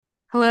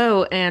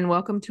Hello, and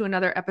welcome to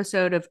another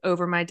episode of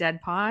Over My Dead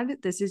Pod.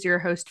 This is your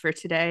host for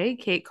today,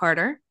 Kate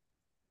Carter.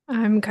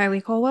 I'm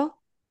Kylie Colwell.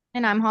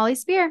 And I'm Holly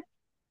Spear.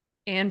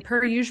 And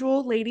per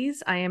usual,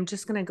 ladies, I am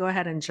just going to go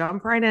ahead and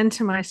jump right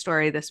into my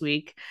story this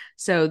week.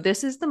 So,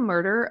 this is the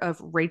murder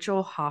of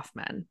Rachel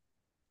Hoffman.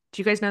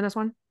 Do you guys know this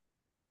one?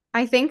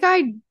 I think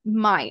I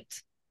might.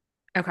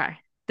 Okay.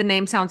 The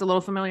name sounds a little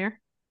familiar.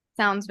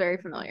 Sounds very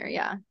familiar.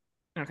 Yeah.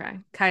 Okay.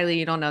 Kylie,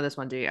 you don't know this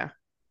one, do you?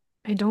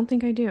 I don't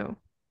think I do.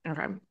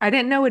 Okay. I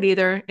didn't know it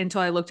either until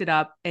I looked it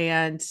up.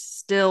 And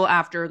still,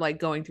 after like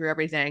going through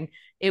everything,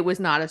 it was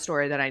not a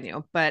story that I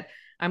knew. But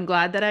I'm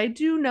glad that I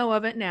do know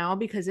of it now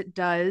because it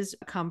does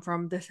come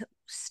from the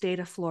state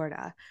of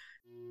Florida.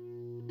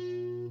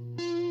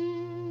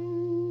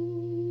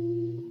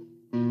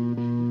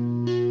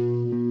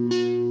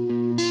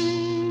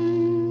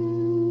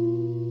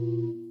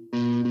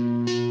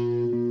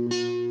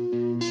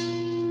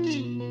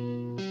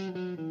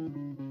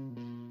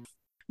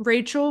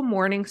 Rachel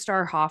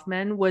Morningstar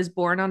Hoffman was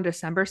born on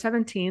December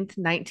 17th,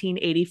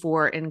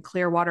 1984, in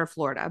Clearwater,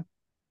 Florida.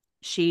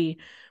 She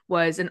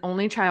was an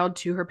only child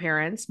to her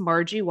parents,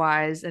 Margie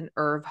Wise and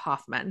Irv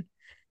Hoffman.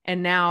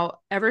 And now,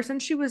 ever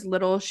since she was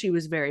little, she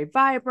was very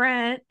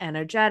vibrant,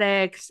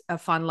 energetic, a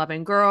fun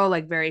loving girl,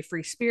 like very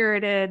free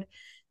spirited.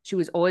 She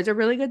was always a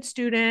really good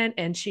student,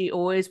 and she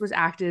always was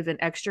active in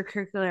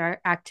extracurricular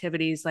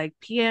activities like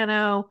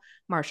piano,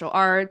 martial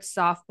arts,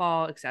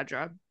 softball,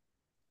 etc.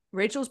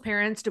 Rachel's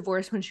parents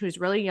divorced when she was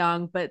really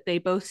young, but they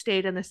both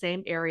stayed in the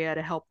same area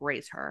to help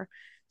raise her.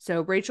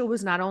 So Rachel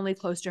was not only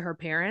close to her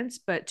parents,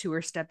 but to her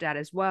stepdad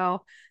as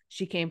well.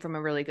 She came from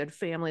a really good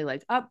family,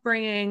 like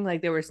upbringing.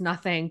 Like there was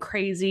nothing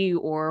crazy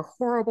or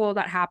horrible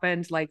that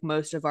happened, like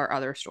most of our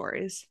other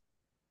stories.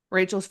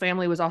 Rachel's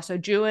family was also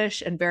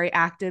Jewish and very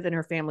active in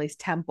her family's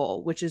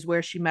temple, which is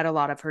where she met a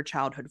lot of her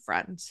childhood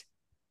friends.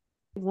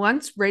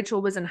 Once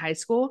Rachel was in high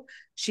school,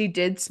 she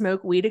did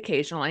smoke weed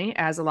occasionally,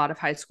 as a lot of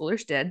high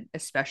schoolers did,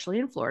 especially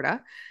in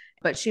Florida,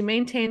 but she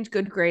maintained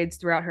good grades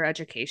throughout her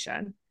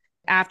education.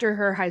 After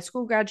her high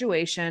school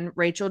graduation,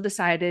 Rachel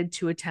decided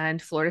to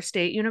attend Florida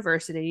State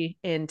University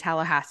in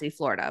Tallahassee,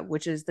 Florida,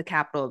 which is the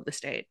capital of the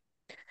state.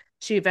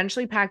 She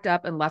eventually packed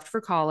up and left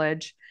for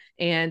college.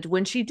 And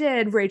when she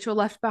did, Rachel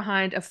left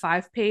behind a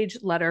 5-page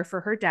letter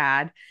for her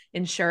dad,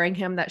 ensuring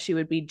him that she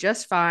would be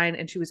just fine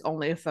and she was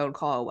only a phone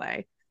call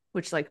away,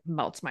 which like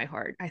melts my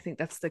heart. I think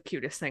that's the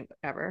cutest thing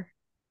ever.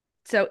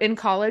 So in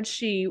college,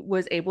 she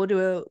was able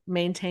to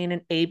maintain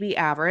an AB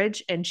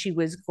average and she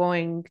was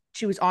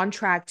on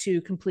track to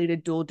complete a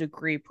dual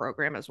degree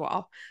program as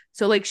well.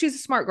 So like she's a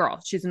smart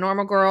girl. She's a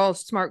normal girl,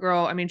 smart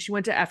girl. I mean, she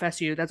went to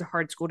FSU. That's a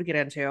hard school to get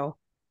into.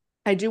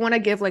 I do want to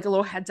give like a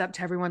little heads up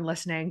to everyone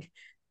listening.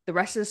 The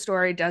rest of the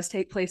story does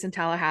take place in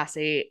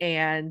Tallahassee,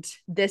 and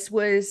this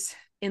was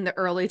in the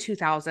early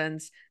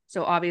 2000s.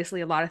 So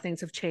obviously, a lot of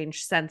things have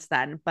changed since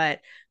then.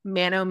 But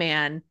man, oh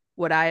man,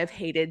 would I have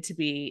hated to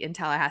be in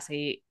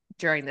Tallahassee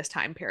during this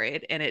time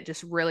period. And it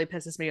just really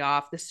pisses me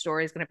off. This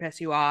story is going to piss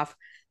you off.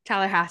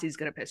 Tallahassee is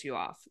going to piss you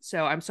off.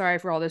 So I'm sorry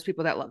for all those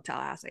people that love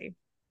Tallahassee.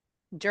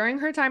 During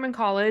her time in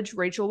college,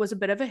 Rachel was a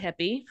bit of a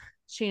hippie.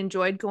 She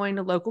enjoyed going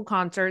to local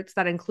concerts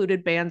that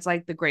included bands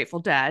like the Grateful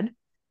Dead.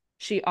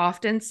 She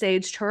often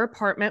saged her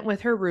apartment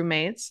with her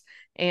roommates,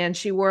 and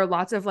she wore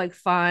lots of like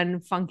fun,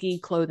 funky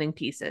clothing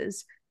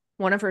pieces.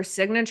 One of her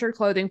signature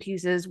clothing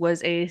pieces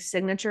was a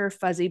signature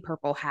fuzzy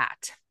purple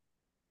hat.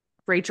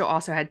 Rachel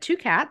also had two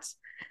cats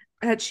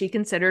that she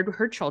considered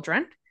her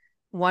children.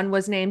 One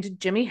was named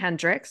Jimi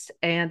Hendrix,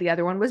 and the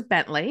other one was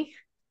Bentley.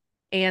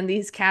 And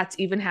these cats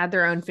even had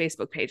their own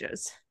Facebook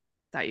pages.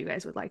 Thought you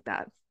guys would like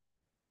that.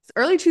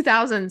 Early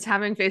 2000s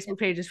having Facebook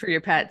pages for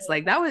your pets,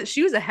 like that was,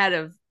 she was ahead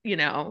of,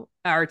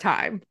 our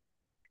time.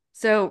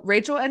 So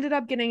Rachel ended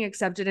up getting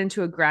accepted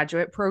into a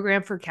graduate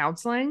program for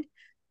counseling,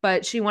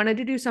 but she wanted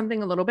to do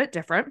something a little bit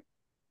different.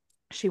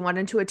 She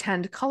wanted to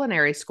attend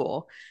culinary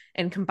school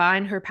and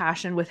combine her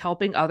passion with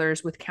helping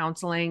others with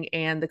counseling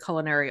and the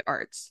culinary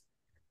arts.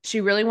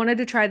 She really wanted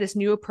to try this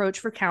new approach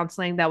for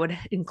counseling that would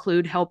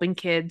include helping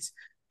kids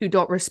who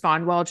don't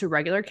respond well to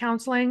regular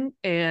counseling.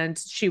 And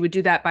she would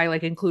do that by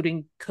like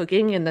including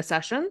cooking in the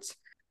sessions.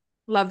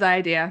 Love the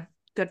idea.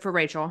 Good for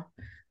Rachel.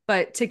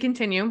 But to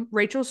continue,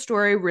 Rachel's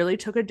story really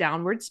took a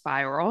downward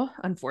spiral,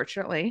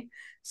 unfortunately,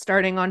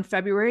 starting on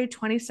February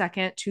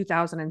 22nd,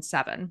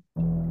 2007.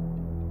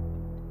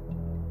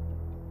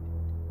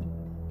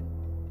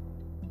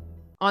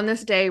 On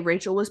this day,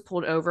 Rachel was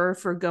pulled over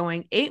for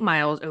going 8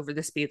 miles over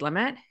the speed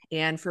limit.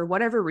 And for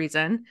whatever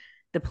reason,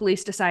 the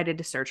police decided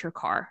to search her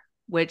car,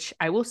 which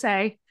I will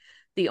say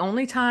the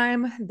only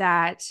time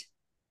that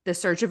the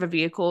search of a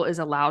vehicle is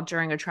allowed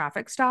during a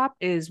traffic stop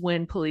is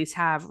when police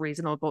have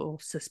reasonable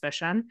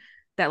suspicion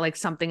that like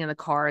something in the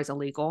car is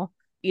illegal,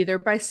 either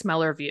by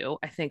smell or view,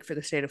 I think for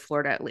the state of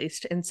Florida at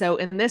least. And so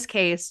in this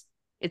case,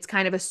 it's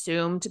kind of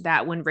assumed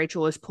that when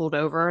Rachel was pulled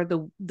over,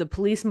 the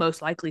police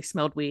most likely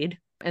smelled weed,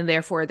 and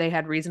therefore they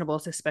had reasonable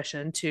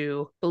suspicion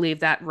to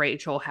believe that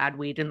Rachel had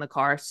weed in the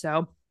car.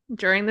 So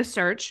during the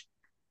search,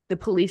 the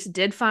police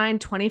did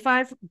find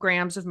 25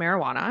 grams of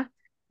marijuana,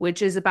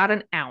 which is about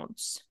an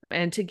ounce.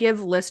 And to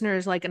give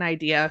listeners like an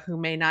idea who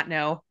may not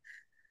know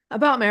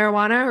about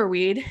marijuana or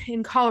weed,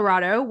 in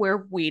Colorado,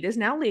 where weed is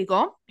now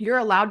legal, you're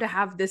allowed to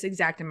have this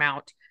exact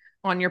amount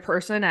on your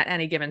person at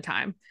any given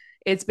time.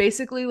 It's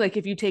basically like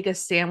if you take a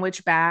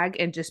sandwich bag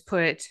and just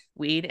put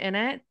weed in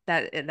it,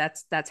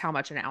 that's how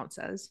much an ounce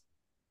is.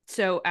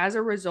 So as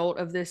a result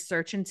of this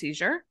search and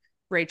seizure,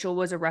 Rachel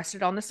was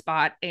arrested on the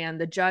spot, and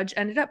the judge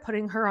ended up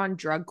putting her on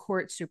drug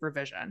court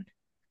supervision.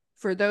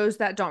 For those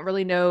that don't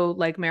really know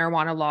like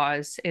marijuana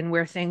laws and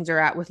where things are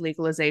at with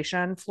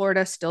legalization,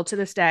 Florida still to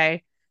this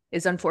day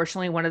is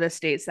unfortunately one of the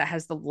states that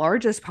has the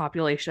largest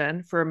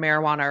population for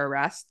marijuana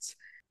arrests.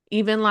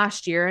 Even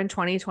last year in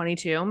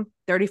 2022,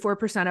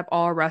 34% of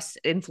all arrests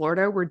in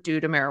Florida were due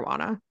to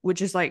marijuana,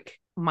 which is like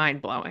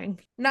mind blowing.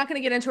 I'm not going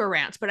to get into a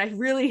rant, but I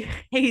really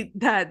hate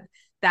that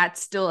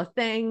that's still a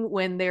thing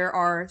when there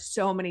are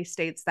so many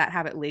states that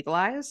have it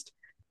legalized.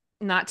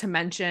 Not to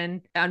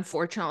mention,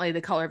 unfortunately,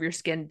 the color of your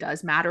skin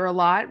does matter a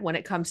lot when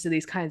it comes to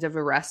these kinds of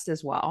arrests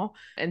as well.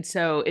 And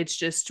so it's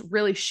just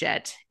really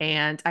shit.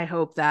 And I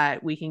hope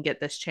that we can get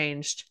this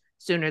changed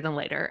sooner than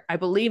later. I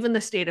believe in the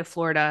state of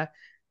Florida,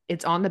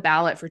 it's on the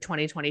ballot for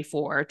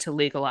 2024 to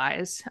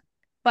legalize.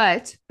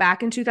 But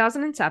back in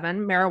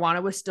 2007,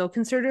 marijuana was still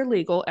considered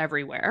legal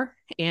everywhere,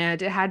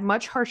 and it had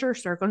much harsher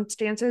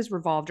circumstances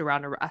revolved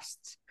around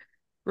arrests.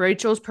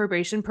 Rachel's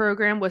probation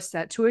program was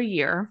set to a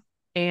year,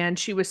 and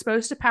she was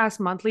supposed to pass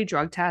monthly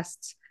drug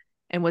tests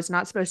and was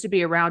not supposed to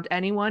be around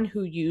anyone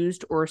who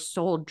used or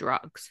sold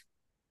drugs.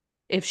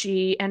 If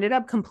she ended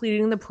up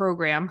completing the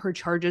program, her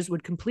charges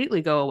would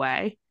completely go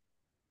away.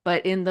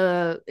 But in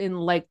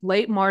like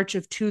late March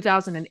of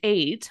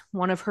 2008,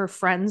 one of her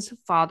friend's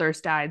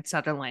fathers died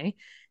suddenly,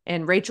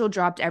 and Rachel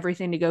dropped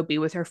everything to go be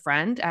with her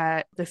friend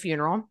at the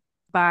funeral.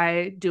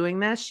 By doing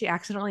this, she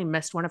accidentally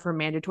missed one of her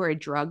mandatory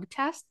drug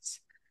tests,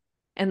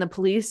 and the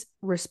police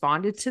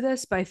responded to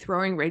this by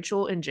throwing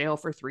Rachel in jail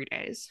for 3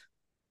 days.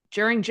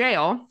 During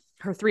jail,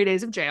 her 3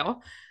 days of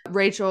jail,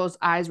 Rachel's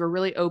eyes were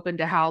really open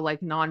to how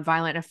like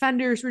nonviolent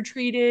offenders were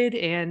treated,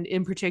 and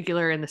in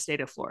particular in the state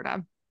of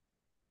Florida.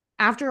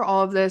 After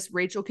all of this,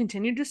 Rachel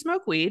continued to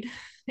smoke weed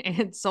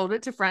and sold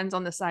it to friends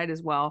on the side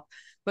as well,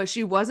 but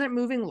she wasn't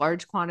moving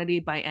large quantity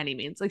by any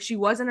means. Like she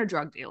wasn't a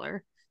drug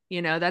dealer.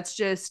 That's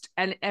just,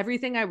 and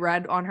everything I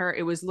read on her,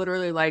 it was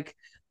literally like,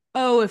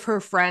 oh, if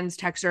her friends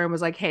text her and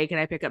was like, hey, can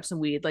I pick up some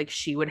weed? Like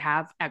she would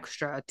have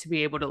extra to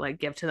be able to like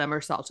give to them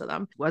or sell to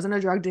them. Wasn't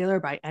a drug dealer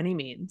by any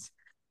means.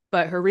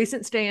 But her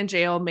recent stay in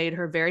jail made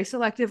her very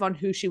selective on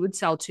who she would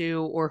sell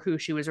to or who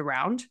she was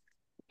around.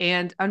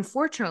 And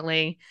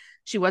unfortunately,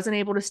 she wasn't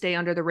able to stay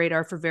under the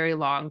radar for very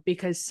long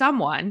because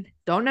someone,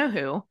 don't know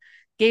who,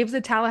 gave the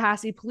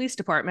Tallahassee Police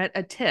Department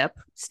a tip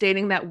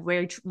stating that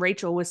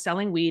Rachel was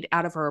selling weed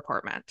out of her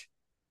apartment.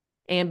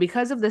 And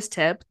because of this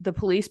tip, the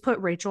police put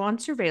Rachel on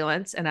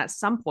surveillance and at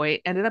some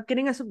point ended up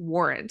getting a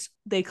warrant.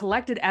 They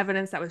collected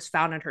evidence that was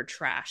found in her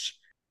trash,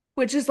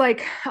 which is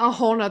like a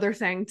whole nother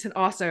thing to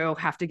also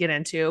have to get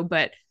into.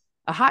 But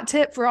a hot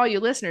tip for all you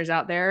listeners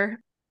out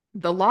there: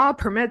 the law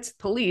permits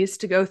police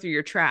to go through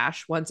your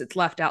trash once it's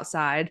left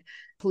outside.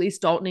 Police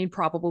don't need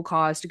probable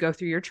cause to go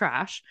through your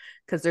trash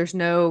because there's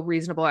no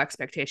reasonable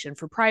expectation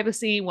for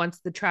privacy once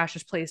the trash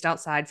is placed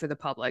outside for the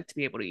public to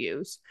be able to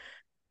use.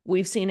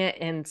 We've seen it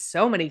in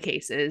so many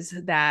cases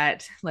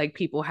that like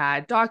people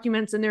had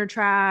documents in their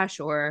trash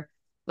or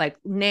like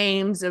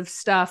names of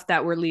stuff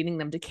that were leading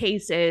them to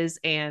cases,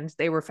 and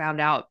they were found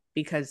out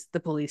because the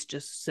police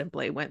just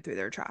simply went through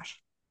their trash.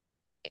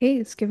 Hey,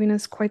 it's giving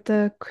us quite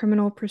the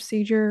criminal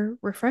procedure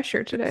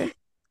refresher today.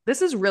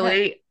 This is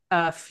really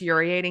a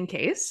infuriating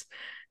case.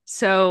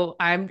 So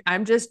I'm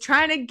just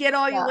trying to get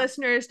all you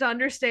listeners to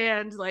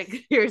understand,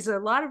 like, there's a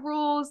lot of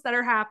rules that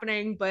are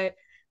happening, but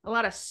a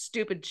lot of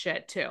stupid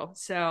shit too.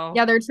 So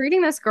Yeah, they're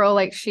treating this girl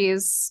like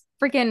she's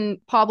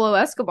freaking Pablo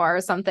Escobar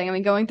or something. I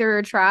mean, going through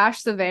her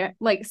trash,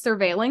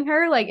 surveilling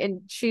her, like,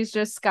 and she's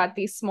just got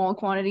these small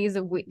quantities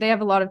of weed. They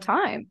have a lot of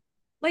time.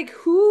 Like,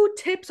 who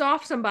tips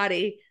off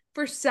somebody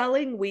for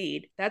selling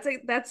weed? That's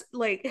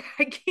like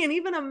I can't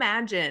even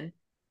imagine.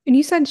 And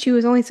you said she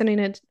was only sending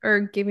it or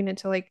giving it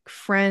to like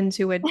friends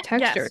who would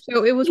text her. Yes.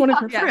 So it was one of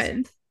her Yes.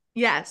 friends.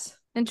 Yes.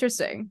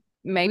 Interesting.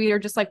 Maybe they're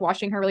just like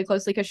watching her really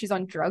closely because she's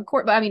on drug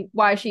court. But I mean,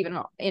 why is she even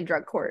in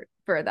drug court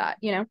for that,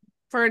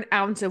 For an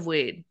ounce of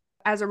weed.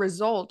 As a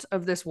result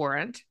of this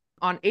warrant,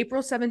 on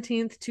April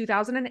 17th,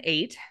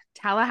 2008,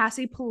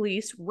 Tallahassee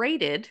police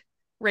raided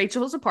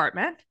Rachel's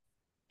apartment,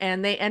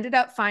 and they ended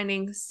up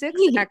finding six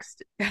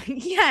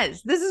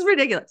Yes, this is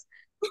ridiculous.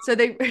 So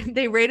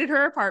they raided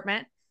her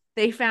apartment.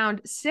 They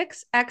found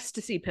 6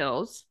 ecstasy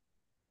pills,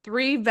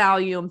 3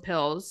 Valium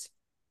pills,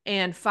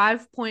 and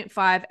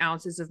 5.5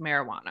 ounces of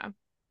marijuana.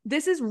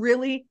 This is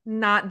really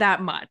not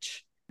that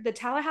much. The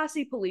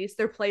Tallahassee police,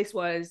 their place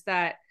was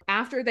that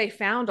after they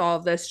found all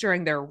of this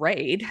during their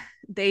raid,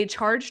 they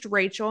charged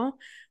Rachel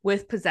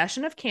with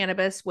possession of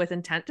cannabis with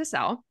intent to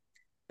sell,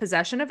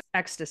 possession of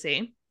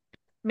ecstasy,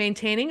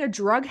 maintaining a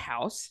drug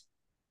house,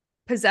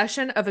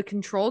 possession of a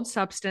controlled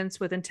substance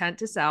with intent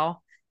to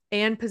sell,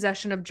 and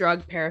possession of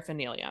drug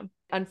paraphernalia.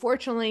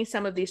 Unfortunately,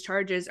 some of these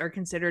charges are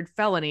considered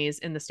felonies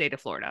in the state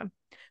of Florida,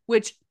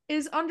 which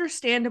is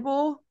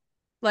understandable.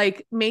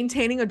 Like,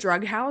 maintaining a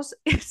drug house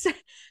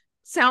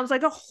sounds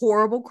like a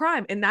horrible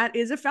crime, and that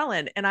is a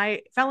felony, and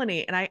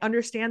I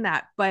understand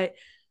that, but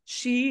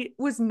she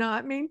was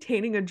not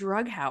maintaining a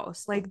drug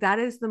house. Like, that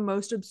is the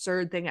most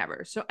absurd thing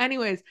ever. So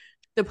anyways,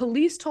 the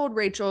police told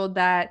Rachel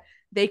that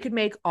they could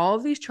make all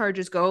of these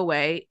charges go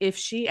away if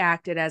she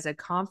acted as a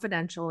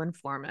confidential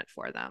informant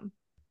for them.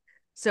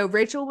 So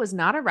Rachel was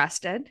not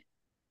arrested.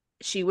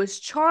 She was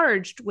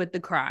charged with the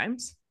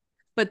crimes,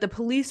 but the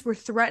police were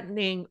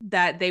threatening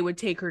that they would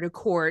take her to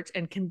court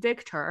and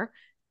convict her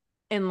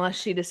unless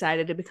she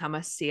decided to become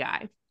a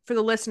CI. For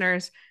the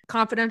listeners,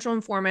 confidential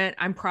informant,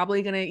 I'm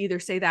probably going to either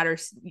say that or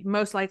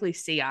most likely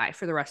CI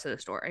for the rest of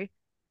the story.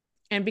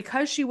 And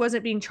because she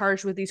wasn't being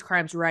charged with these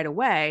crimes right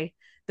away,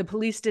 the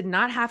police did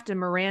not have to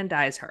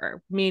Mirandize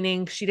her,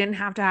 meaning she didn't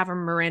have to have her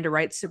Miranda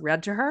rights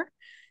read to her.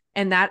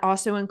 And that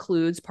also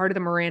includes, part of the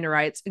Miranda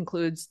rights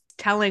includes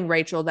telling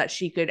Rachel that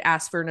she could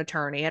ask for an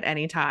attorney at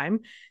any time,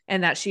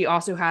 and that she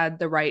also had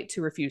the right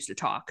to refuse to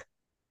talk.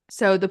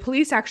 So the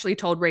police actually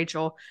told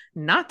Rachel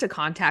not to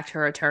contact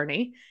her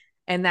attorney,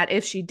 and that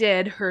if she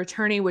did, her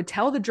attorney would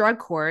tell the drug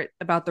court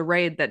about the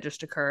raid that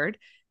just occurred,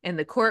 and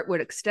the court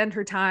would extend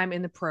her time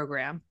in the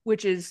program,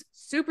 which is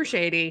super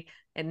shady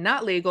and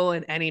not legal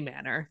in any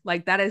manner.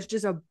 Like, that is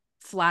just a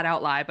flat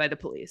out lie by the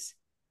police.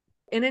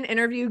 In an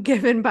interview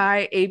given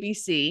by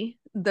ABC,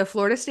 the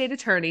Florida state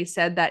attorney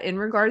said that in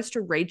regards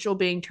to Rachel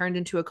being turned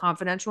into a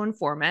confidential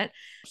informant,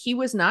 he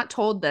was not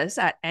told this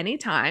at any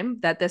time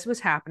that this was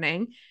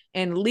happening,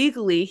 and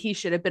legally he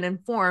should have been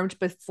informed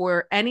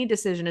before any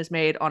decision is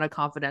made on a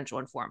confidential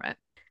informant.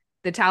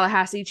 The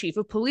Tallahassee chief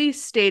of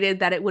police stated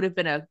that it would have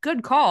been a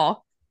good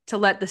call to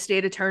let the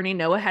state attorney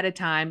know ahead of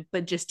time,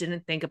 but just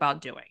didn't think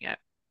about doing it.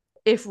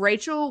 If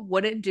Rachel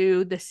wouldn't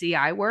do the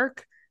CI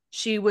work,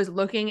 she was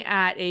looking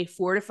at a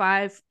 4 to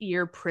 5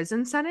 year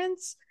prison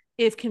sentence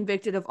if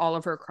convicted of all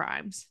of her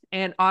crimes.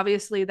 And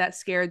obviously that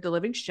scared the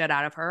living shit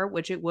out of her,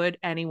 which it would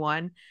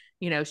anyone.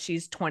 You know,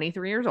 she's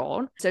 23 years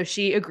old. So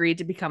she agreed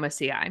to become a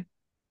CI.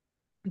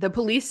 The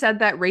police said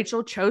that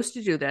Rachel chose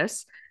to do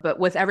this, but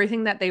with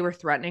everything that they were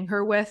threatening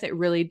her with, it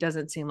really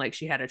doesn't seem like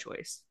she had a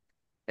choice.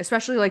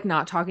 Especially like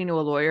not talking to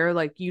a lawyer.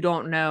 Like, you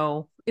don't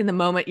know in the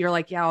moment, you're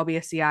like, yeah, I'll be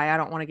a CI. I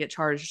don't want to get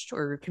charged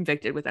or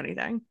convicted with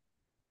anything.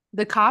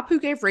 The cop who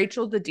gave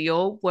Rachel the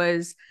deal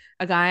was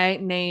a guy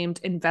named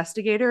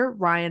Investigator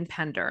Ryan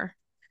Pender.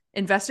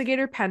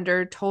 Investigator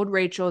Pender told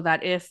Rachel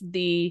that if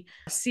the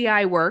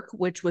CI work,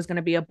 which was going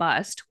to be a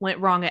bust, went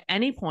wrong at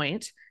any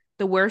point,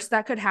 the worst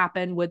that could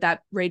happen would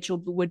that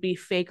Rachel would be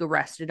fake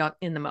arrested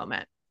in the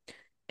moment.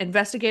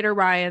 Investigator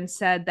Ryan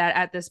said that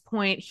at this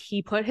point,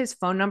 he put his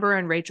phone number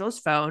in Rachel's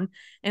phone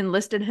and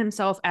listed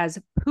himself as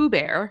Pooh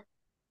Bear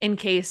in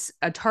case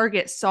a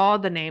target saw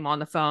the name on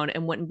the phone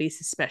and wouldn't be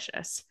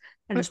suspicious.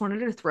 I just wanted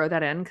to throw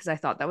that in because I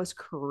thought that was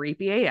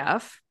creepy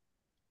AF.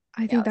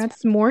 I think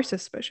that's more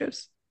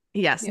suspicious.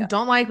 Yes,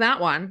 don't like that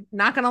one.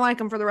 Not going to like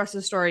him for the rest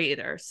of the story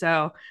either.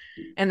 So,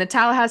 and the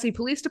Tallahassee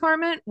Police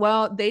Department,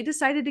 well, they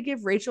decided to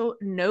give Rachel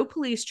no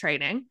police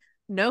training,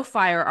 no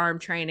firearm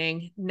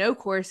training, no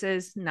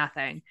courses,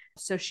 nothing.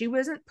 So she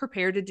wasn't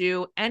prepared to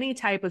do any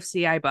type of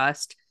CI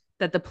bust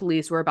that the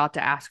police were about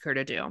to ask her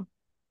to do.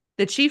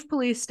 The chief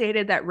police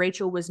stated that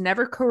Rachel was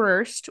never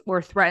coerced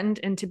or threatened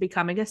into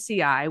becoming a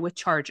CI with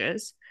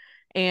charges.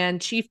 And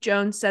Chief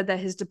Jones said that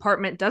his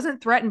department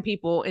doesn't threaten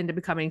people into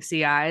becoming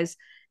CIs.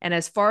 And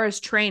as far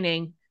as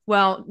training,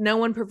 well, no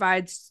one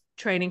provides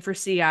training for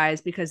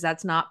CIs because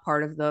that's not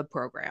part of the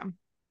program.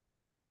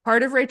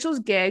 Part of Rachel's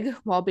gig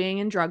while being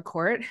in drug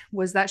court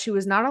was that she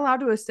was not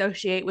allowed to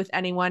associate with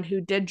anyone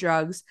who did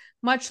drugs,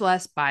 much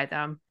less buy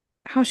them.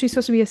 How's she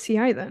supposed to be a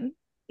CI then?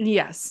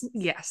 Yes,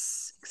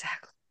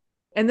 exactly.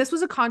 And this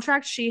was a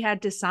contract she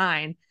had to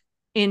sign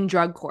in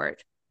drug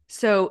court.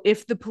 So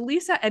if the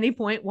police at any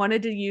point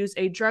wanted to use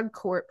a drug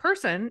court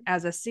person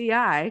as a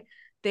CI,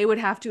 they would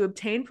have to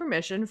obtain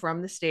permission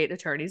from the state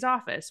attorney's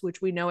office,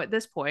 which we know at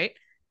this point,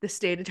 the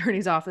state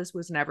attorney's office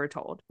was never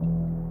told.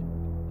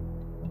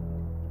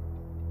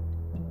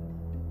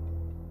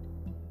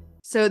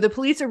 So the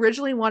police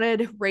originally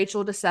wanted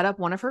Rachel to set up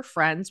one of her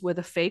friends with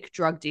a fake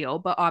drug deal,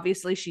 but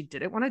obviously she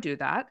didn't want to do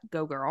that.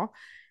 Go girl.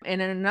 And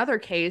in another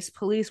case,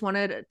 police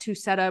wanted to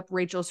set up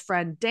Rachel's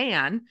friend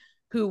Dan,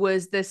 who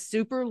was this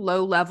super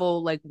low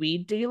level like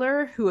weed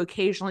dealer who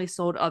occasionally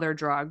sold other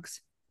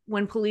drugs.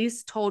 When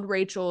police told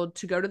Rachel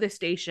to go to the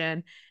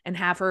station and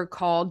have her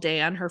call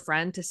Dan, her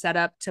friend, to set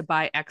up to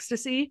buy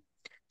ecstasy,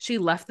 she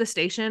left the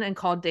station and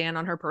called Dan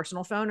on her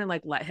personal phone and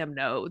like let him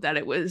know that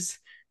it was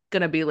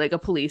going to be like a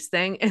police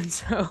thing. And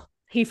so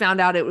he found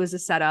out it was a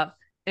setup.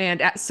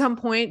 And at some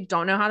point,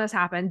 don't know how this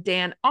happened,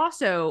 Dan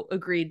also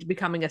agreed to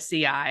becoming a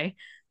CI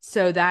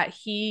so that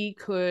he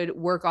could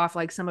work off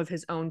like some of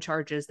his own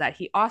charges that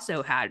he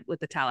also had with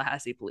the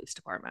Tallahassee Police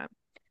Department.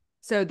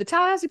 So the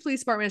Tallahassee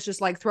Police Department is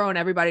just like throwing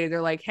everybody.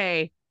 They're like,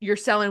 hey, you're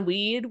selling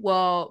weed?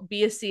 Well,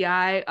 be a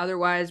CI.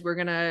 Otherwise, we're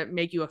going to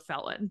make you a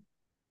felon.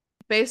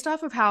 Based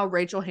off of how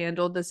Rachel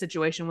handled the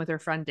situation with her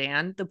friend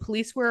Dan, the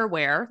police were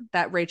aware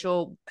that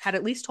Rachel had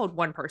at least told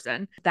one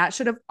person. That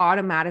should have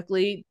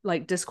automatically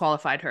like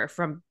disqualified her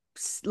from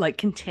like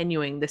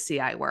continuing the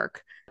CI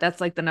work.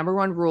 That's like the number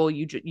one rule.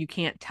 You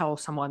can't tell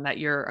someone that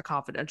you're a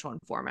confidential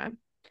informant.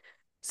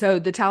 So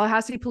the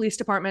Tallahassee Police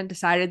Department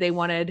decided they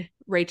wanted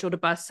Rachel to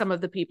bust some of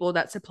the people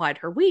that supplied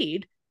her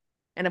weed.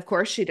 And of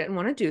course, she didn't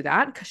want to do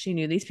that because she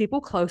knew these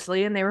people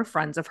closely and they were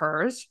friends of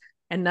hers.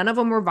 And none of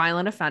them were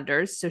violent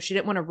offenders. So she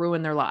didn't want to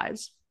ruin their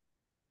lives.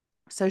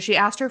 So she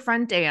asked her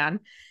friend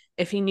Dan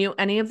if he knew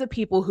any of the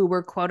people who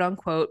were quote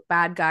unquote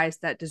bad guys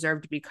that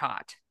deserved to be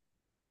caught.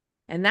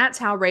 And that's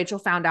how Rachel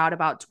found out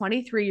about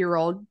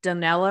 23-year-old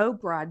Danilo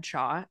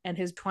Bradshaw and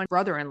his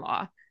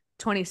brother-in-law,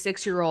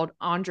 26-year-old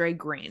Andre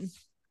Green.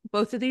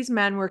 Both of these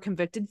men were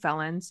convicted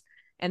felons,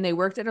 and they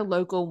worked at a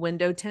local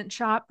window tint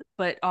shop,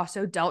 but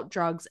also dealt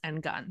drugs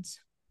and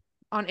guns.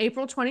 On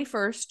April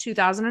 21st,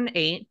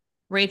 2008,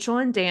 Rachel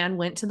and Dan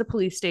went to the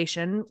police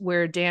station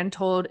where Dan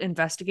told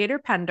investigator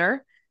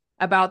Pender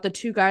about the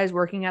two guys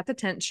working at the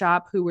tent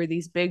shop who were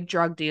these big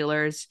drug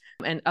dealers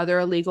and other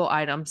illegal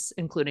items,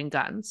 including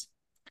guns.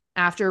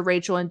 After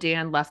Rachel and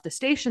Dan left the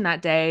station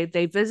that day,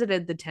 they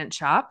visited the tent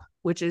shop,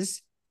 which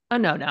is a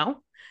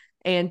no-no,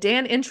 and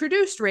Dan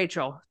introduced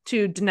Rachel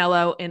to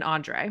Danilo and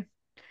Andre.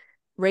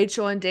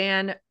 Rachel and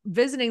Dan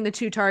visiting the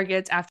two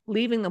targets after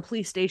leaving the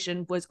police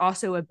station was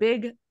also a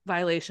big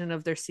violation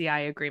of their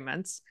CI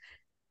agreements.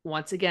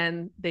 Once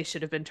again, they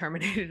should have been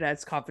terminated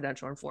as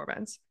confidential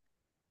informants.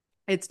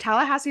 It's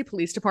Tallahassee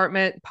Police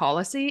Department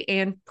policy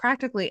and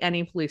practically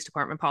any police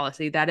department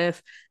policy that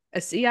if a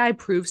CI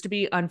proves to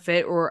be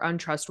unfit or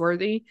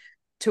untrustworthy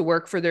to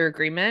work for their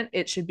agreement,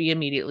 it should be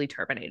immediately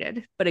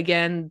terminated. But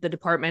again, the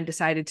department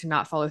decided to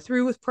not follow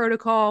through with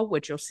protocol,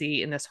 which you'll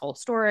see in this whole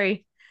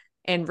story.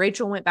 And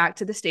Rachel went back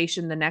to the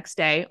station the next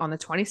day on the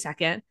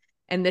 22nd.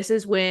 And this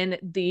is when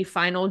the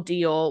final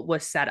deal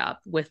was set up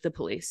with the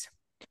police.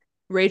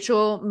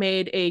 Rachel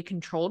made a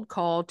controlled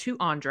call to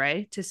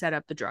Andre to set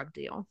up the drug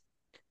deal.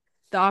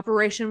 The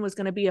operation was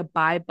going to be a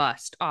buy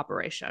bust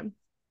operation,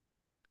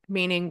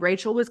 meaning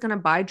Rachel was going to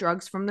buy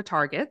drugs from the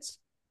targets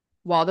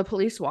while the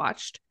police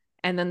watched,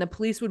 and then the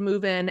police would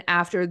move in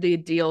after the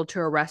deal to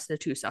arrest the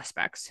two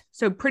suspects.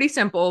 So pretty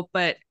simple,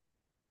 but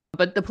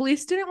the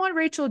police didn't want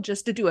Rachel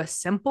just to do a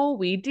simple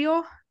weed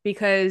deal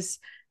because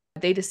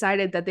they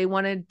decided that they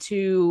wanted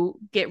to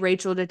get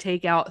Rachel to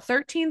take out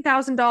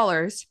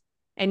 $13,000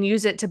 and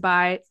use it to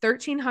buy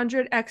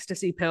 1,300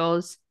 ecstasy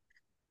pills,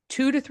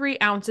 2 to 3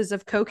 ounces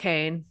of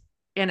cocaine,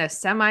 and a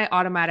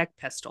semi-automatic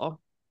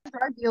pistol. The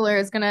drug dealer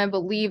is going to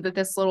believe that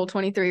this little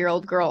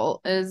 23-year-old girl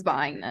is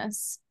buying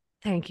this.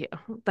 Thank you.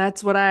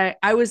 That's what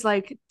I was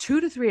like,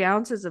 2 to 3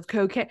 ounces of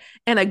cocaine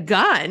and a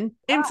gun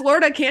in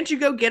Florida. Can't you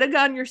go get a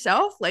gun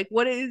yourself? Like,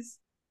 what is?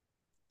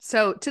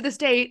 So to this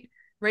date,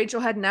 Rachel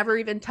had never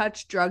even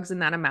touched drugs in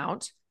that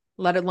amount,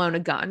 let alone a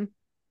gun.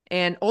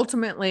 And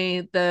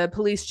ultimately, the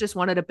police just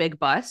wanted a big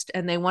bust,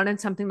 and they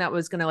wanted something that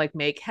was going to like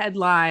make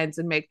headlines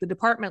and make the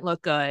department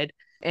look good.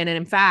 And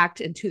in fact,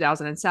 in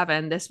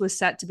 2007, this was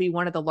set to be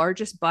one of the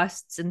largest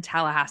busts in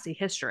Tallahassee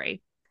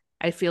history.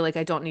 I feel like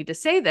I don't need to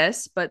say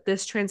this, but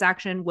this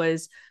transaction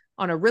was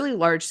on a really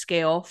large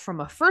scale from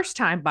a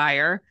first-time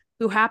buyer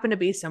who happened to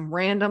be some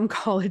random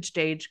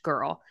college-age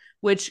girl,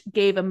 which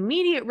gave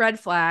immediate red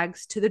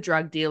flags to the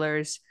drug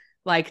dealers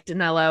like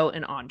Danilo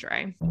and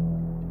Andre.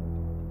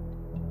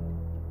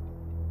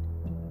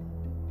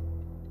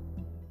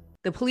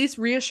 The police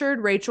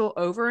reassured Rachel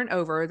over and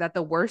over that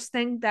the worst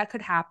thing that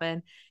could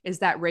happen is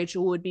that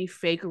Rachel would be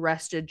fake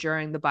arrested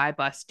during the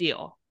buy-bust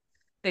deal.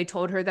 They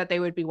told her that they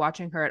would be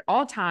watching her at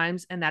all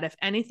times and that if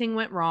anything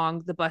went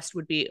wrong, the bust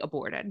would be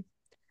aborted.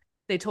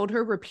 They told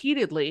her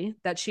repeatedly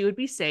that she would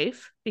be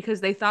safe because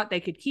they thought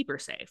they could keep her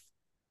safe.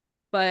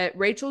 But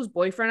Rachel's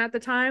boyfriend at the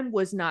time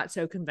was not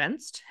so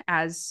convinced,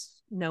 as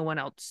no one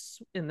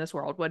else in this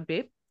world would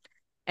be.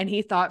 And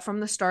he thought from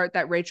the start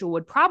that Rachel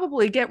would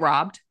probably get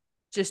robbed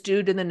just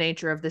due to the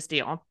nature of this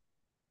deal.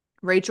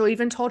 Rachel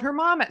even told her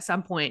mom at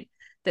some point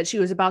that she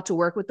was about to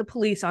work with the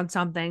police on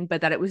something, but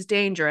that it was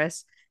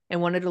dangerous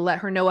and wanted to let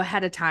her know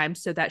ahead of time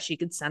so that she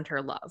could send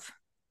her love.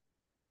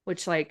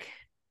 Which, like,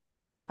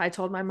 if I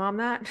told my mom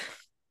that,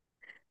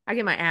 I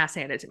get my ass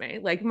handed to me.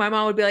 Like, my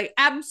mom would be like,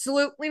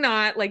 absolutely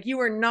not. Like, you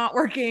are not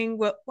working.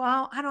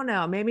 Well, I don't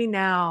know. Maybe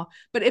now.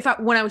 But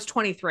when I was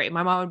 23,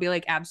 my mom would be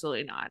like,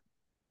 absolutely not.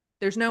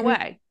 There's no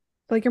way.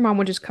 Like, your mom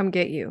would just come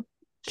get you.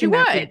 She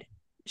would.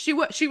 She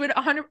would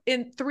 100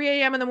 in 3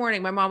 a.m. in the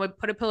morning. My mom would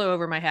put a pillow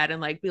over my head and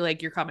like be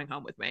like, "You're coming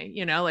home with me."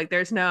 You know, like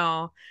there's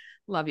no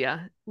love you,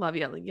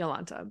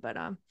 Yolanta. But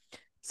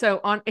so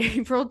on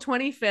April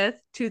 25th,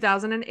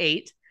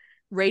 2008,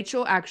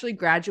 Rachel actually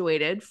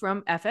graduated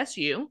from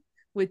FSU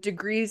with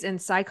degrees in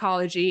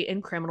psychology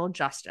and criminal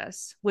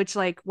justice. Which,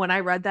 like, when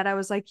I read that, I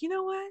was like, you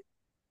know what?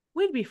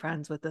 We'd be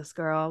friends with this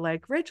girl.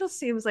 Like, Rachel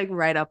seems like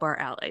right up our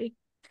alley.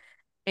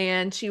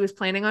 And she was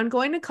planning on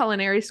going to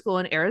culinary school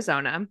in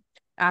Arizona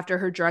after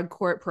her drug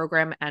court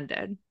program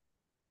ended.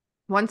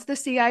 Once the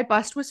CI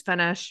bust was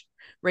finished,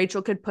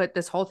 Rachel could put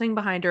this whole thing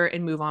behind her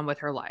and move on with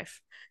her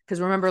life. Because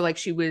remember, like,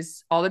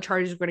 all the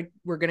charges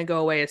were gonna go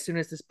away as soon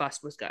as this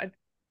bust was good.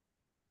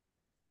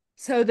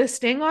 So the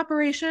sting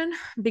operation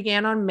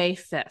began on May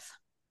 5th.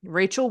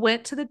 Rachel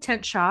went to the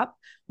tent shop,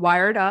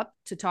 wired up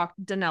to talk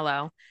to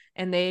Danilo,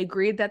 and they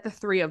agreed that the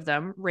three of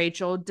them,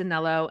 Rachel,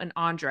 Danilo, and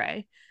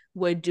Andre,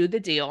 would do the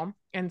deal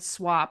and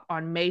swap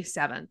on May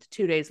 7th,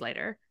 2 days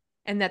later,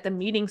 and that the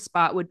meeting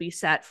spot would be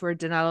set for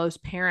Danilo's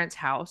parents'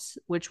 house,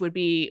 which would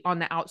be on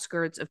the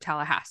outskirts of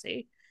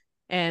Tallahassee.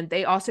 And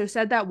they also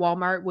said that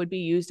Walmart would be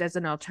used as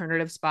an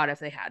alternative spot if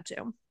they had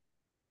to.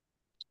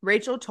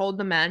 Rachel told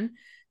the men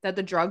that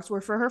the drugs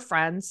were for her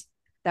friends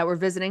that were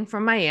visiting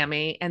from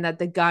Miami and that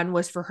the gun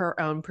was for her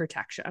own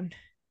protection.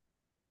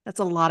 That's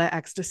a lot of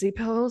ecstasy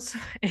pills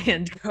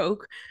and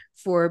coke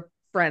for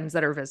friends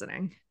that are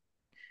visiting.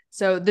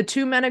 So the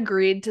two men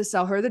agreed to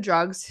sell her the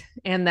drugs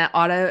and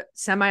that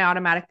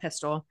semi-automatic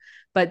pistol,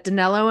 but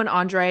Danilo and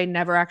Andre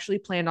never actually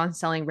planned on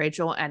selling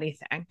Rachel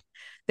anything.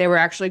 They were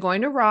actually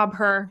going to rob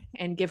her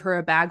and give her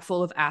a bag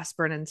full of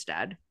aspirin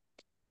instead.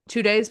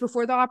 2 days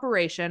before the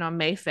operation on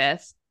May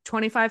 5th,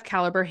 25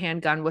 caliber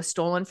handgun was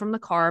stolen from the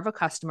car of a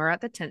customer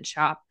at the tent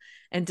shop,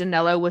 and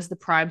Danilo was the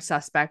prime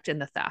suspect in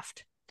the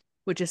theft,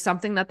 which is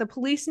something that the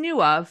police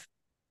knew of.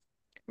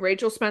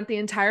 Rachel spent the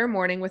entire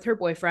morning with her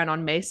boyfriend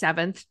on May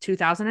 7th,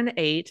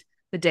 2008,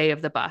 the day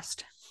of the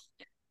bust.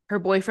 Her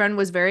boyfriend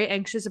was very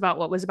anxious about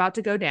what was about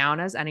to go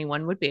down, as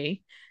anyone would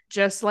be.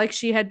 Just like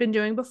she had been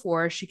doing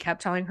before, she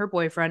kept telling her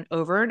boyfriend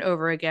over and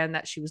over again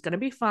that she was going to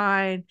be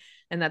fine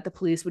and that the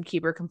police would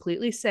keep her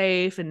completely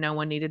safe and no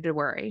one needed to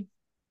worry.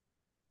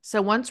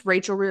 So once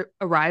Rachel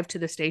arrived to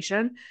the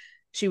station,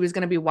 she was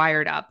going to be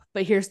wired up.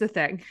 But here's the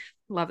thing.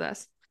 Love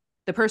this.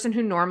 The person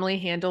who normally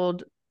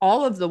handled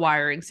all of the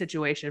wiring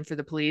situation for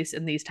the police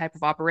in these type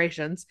of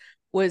operations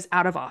was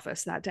out of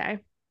office that day.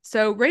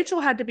 So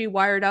Rachel had to be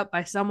wired up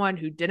by someone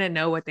who didn't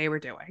know what they were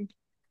doing.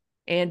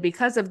 And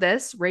because of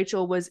this,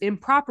 Rachel was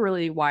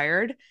improperly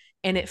wired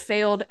and it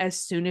failed as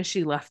soon as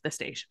she left the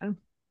station.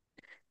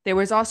 There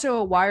was also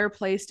a wire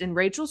placed in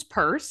Rachel's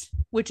purse,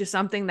 which is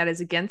something that is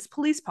against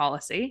police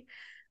policy.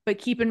 But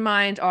keep in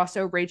mind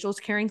also, Rachel's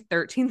carrying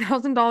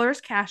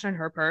 $13,000 cash in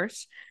her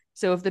purse.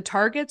 So if the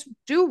targets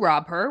do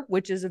rob her,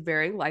 which is a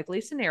very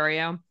likely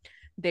scenario,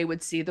 they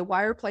would see the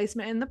wire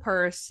placement in the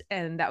purse,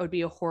 and that would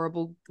be a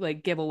horrible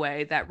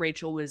giveaway that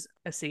Rachel was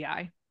a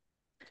CI.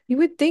 You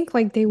would think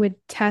like they would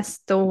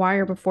test the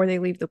wire before they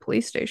leave the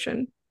police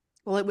station.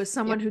 Well, it was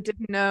someone who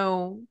didn't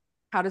know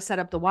how to set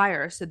up the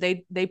wire. So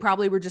they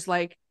probably were just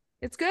like,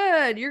 it's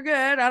good, you're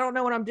good, I don't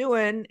know what I'm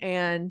doing.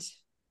 And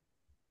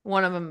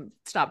one of them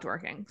stopped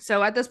working.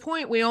 So at this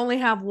point, we only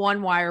have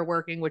one wire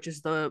working, which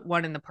is the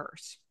one in the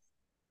purse.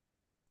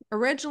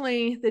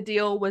 Originally, the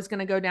deal was going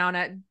to go down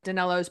at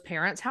Danilo's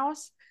parents'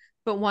 house,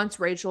 but once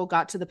Rachel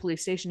got to the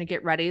police station to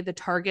get ready, the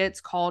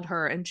targets called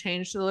her and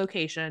changed the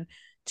location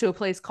to a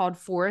place called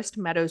Forest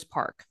Meadows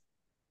Park.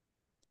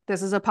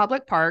 This is a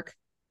public park.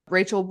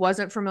 Rachel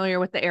wasn't familiar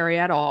with the area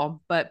at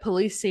all, but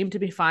police seemed to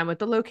be fine with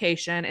the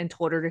location and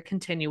told her to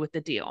continue with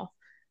the deal.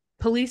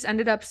 Police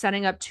ended up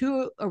setting up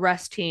 2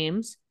 arrest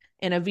teams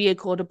in a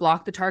vehicle to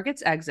block the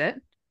target's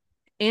exit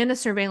and a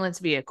surveillance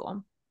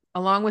vehicle.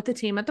 Along with the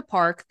team at the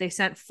park, they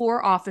sent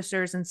 4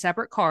 officers in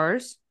separate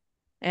cars,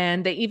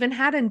 and they even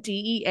had a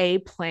DEA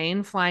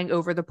plane flying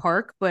over the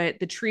park, but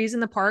the trees in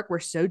the park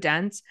were so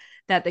dense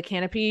that the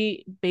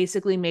canopy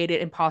basically made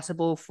it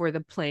impossible for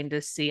the plane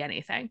to see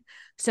anything.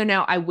 So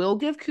now I will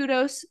give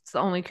kudos. It's the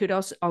only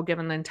kudos I'll give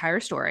in the entire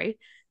story.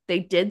 They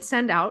did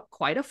send out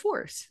quite a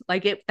force.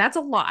 That's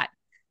a lot.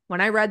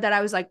 When I read that,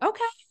 I was like,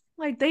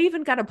 okay, they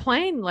even got a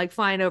plane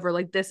flying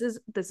over. This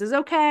is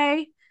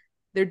okay.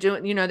 They're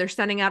doing, they're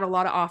sending out a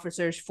lot of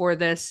officers for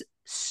this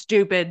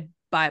stupid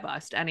buy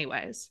bust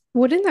anyways.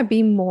 Wouldn't that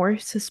be more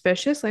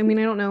suspicious? I mean,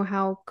 I don't know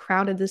how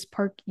crowded this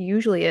park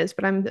usually is,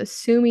 but I'm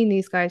assuming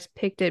these guys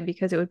picked it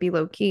because it would be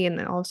low key, and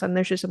then all of a sudden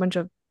there's just a bunch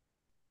of...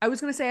 I was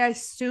going to say, I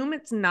assume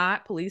it's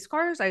not police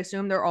cars. I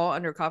assume they're all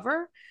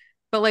undercover,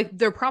 but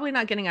they're probably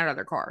not getting out of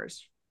their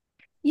cars.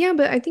 Yeah,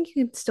 but I think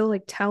you can still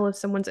tell if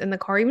someone's in the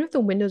car, even if the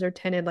windows are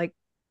tinted,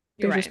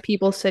 there's just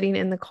people sitting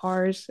in the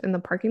cars in the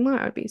parking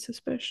lot. I'd be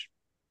suspicious.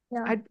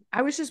 Yeah.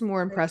 I was just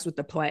more impressed with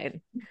the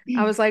plane.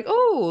 I was like,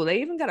 oh,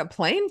 they even got a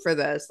plane for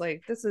this.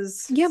 This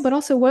is... Yeah, but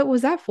also what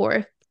was that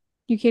for?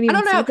 You can't even... I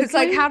don't know, because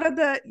how did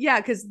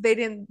because they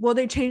didn't... Well,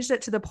 they changed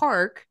it to the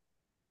park.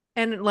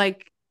 And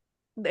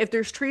if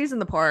there's trees in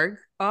the park,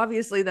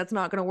 obviously that's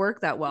not going to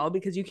work that well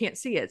because you can't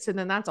see it. So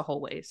then that's a whole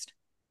waste.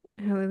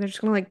 They're just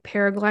going to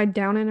paraglide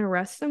down and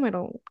arrest them? I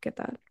don't get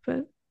that,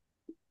 but...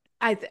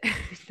 I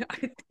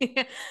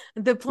think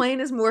the plane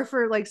is more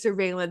for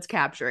surveillance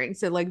capturing,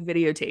 so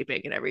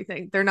videotaping and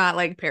everything. They're not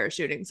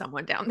parachuting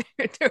someone down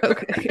there to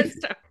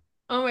arrest them.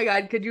 Oh my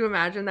god, could you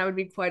imagine? That would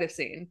be quite a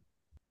scene.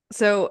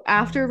 So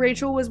after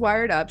Rachel was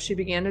wired up, she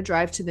began to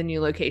drive to the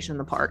new location in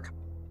the park.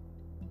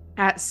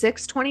 At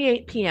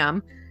 6:28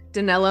 p.m.,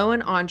 Danilo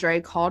and Andre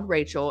called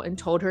Rachel and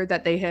told her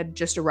that they had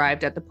just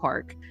arrived at the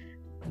park.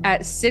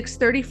 At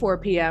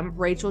 6:34 p.m.,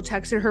 Rachel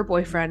texted her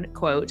boyfriend,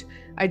 quote,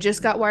 "I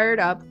just got wired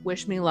up.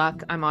 Wish me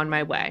luck. I'm on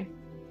my way."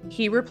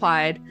 He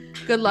replied,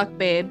 "Good luck,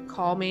 babe.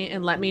 Call me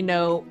and let me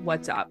know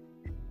what's up."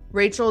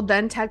 Rachel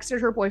then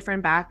texted her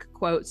boyfriend back,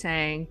 quote,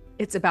 saying,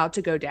 "It's about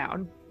to go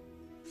down,"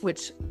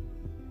 which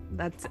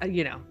that's,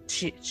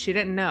 she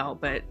didn't know,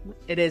 but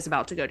it is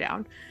about to go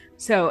down.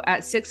 So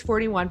at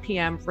 6:41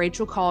 p.m.,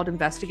 Rachel called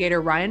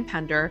investigator Ryan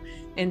Pender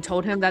and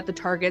told him that the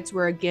targets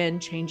were again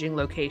changing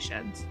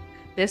locations.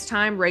 This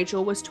time,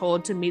 Rachel was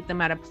told to meet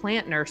them at a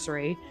plant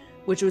nursery,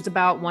 which was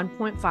about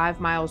 1.5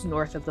 miles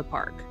north of the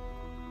park.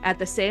 At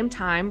the same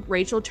time,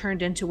 Rachel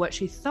turned into what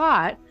she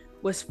thought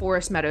was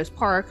Forest Meadows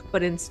Park,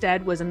 but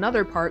instead was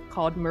another park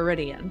called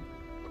Meridian.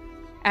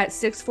 At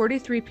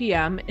 6:43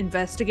 p.m.,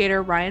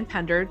 investigator Ryan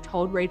Pender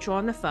told Rachel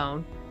on the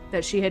phone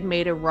that she had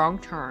made a wrong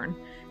turn,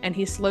 and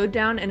he slowed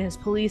down in his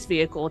police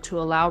vehicle to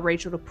allow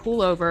Rachel to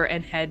pull over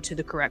and head to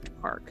the correct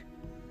park.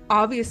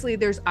 Obviously,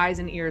 there's eyes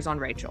and ears on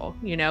Rachel,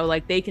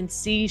 like they can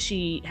see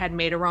she had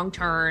made a wrong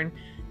turn.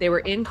 They were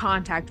in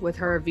contact with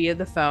her via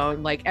the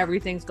phone, like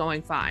everything's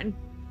going fine.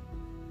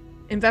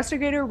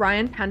 Investigator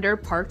Ryan Pender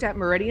parked at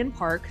Meridian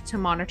Park to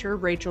monitor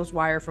Rachel's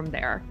wire from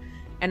there.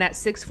 And at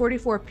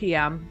 6:44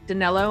 p.m.,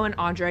 Danilo and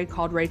Andre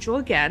called Rachel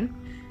again,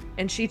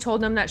 and she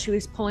told them that she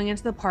was pulling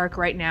into the park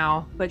right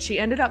now, but she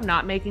ended up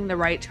not making the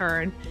right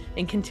turn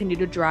and continued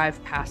to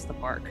drive past the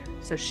park.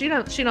 So she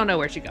don't know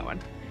where she's going.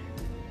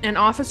 An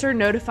officer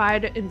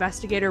notified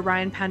investigator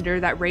Ryan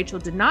Pender that Rachel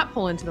did not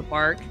pull into the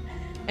park,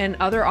 and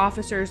other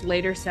officers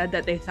later said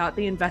that they thought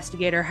the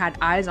investigator had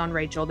eyes on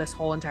Rachel this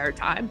whole entire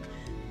time.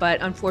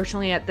 But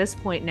unfortunately, at this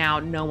point now,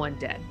 no one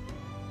did.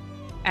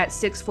 At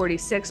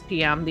 6:46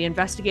 p.m., the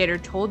investigator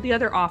told the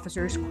other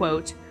officers,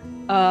 quote,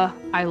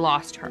 "I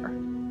lost her."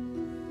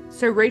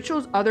 So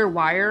Rachel's other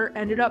wire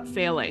ended up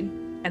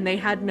failing, and they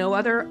had no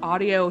other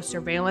audio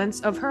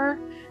surveillance of her.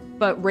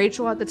 But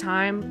Rachel at the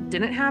time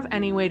didn't have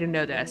any way to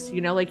know this.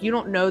 You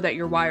don't know that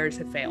your wires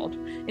have failed,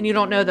 and you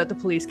don't know that the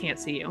police can't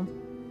see you.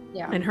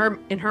 Yeah. In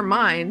her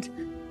mind,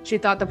 she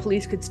thought the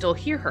police could still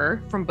hear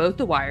her from both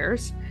the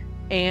wires,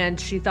 and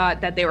she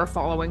thought that they were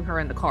following her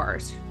in the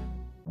cars.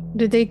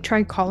 Did they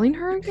try calling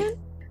her again?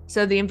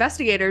 So the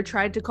investigator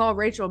tried to call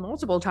Rachel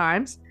multiple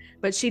times,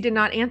 but she did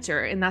not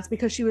answer, and that's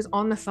because she was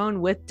on the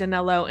phone with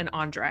Danilo and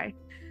Andre.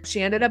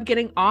 She ended up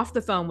getting off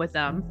the phone with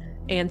them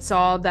and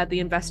saw that the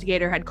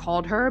investigator had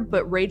called her,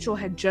 but Rachel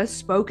had just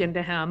spoken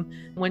to him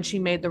when she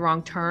made the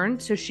wrong turn,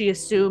 so she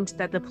assumed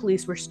that the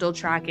police were still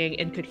tracking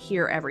and could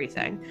hear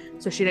everything.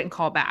 So she didn't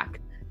call back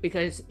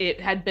because it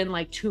had been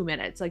like 2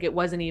 minutes. Like it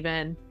wasn't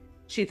even,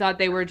 she thought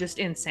they were just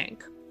in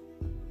sync.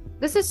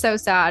 This is so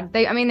sad.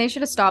 They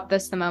should have stopped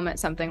this the moment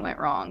something went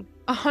wrong.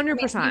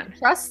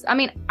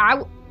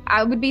 100%.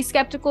 I would be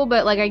skeptical,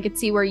 but like I could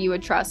see where you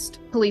would trust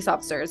police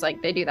officers.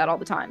 Like they do that all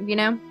the time,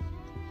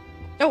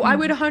 Oh,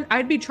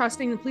 I'd be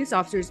trusting the police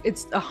officers.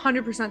 It's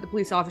 100% the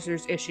police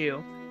officers'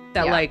 issue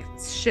that like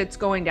shit's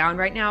going down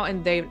right now,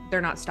 and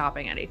they're not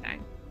stopping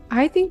anything.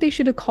 I think they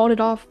should have called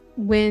it off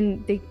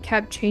when they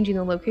kept changing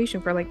the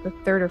location for like the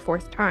third or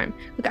fourth time.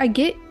 Look,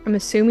 I'm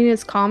assuming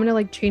it's common to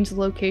like change the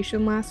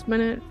location last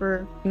minute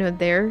for,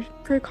 their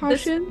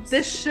precautions.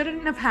 This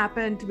shouldn't have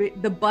happened.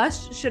 The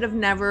bust should have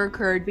never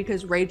occurred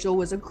because Rachel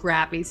was a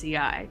crappy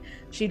CI.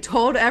 She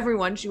told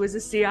everyone she was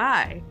a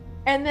CI.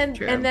 And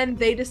then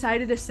they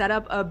decided to set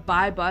up a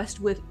buy bust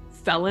with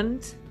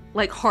felons,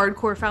 like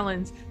hardcore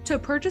felons, to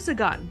purchase a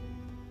gun.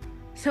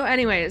 So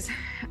anyways,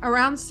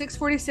 around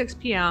 6:46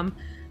 p.m.,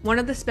 one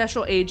of the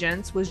special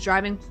agents was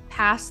driving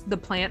past the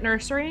plant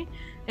nursery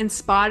and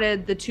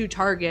spotted the two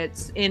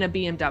targets in a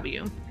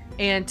BMW.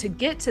 And to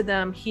get to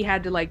them, he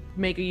had to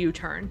make a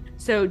U-turn.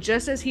 So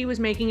just as he was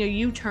making a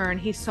U-turn,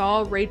 he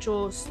saw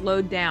Rachel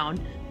slowed down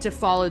to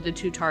follow the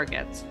two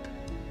targets.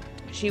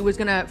 She was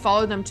gonna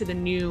follow them to the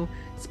new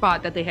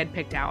spot that they had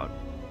picked out.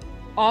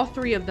 All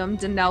three of them,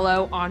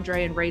 Danilo,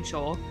 Andre, and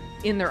Rachel,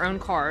 in their own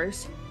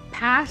cars,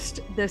 passed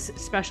this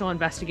special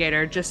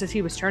investigator just as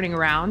he was turning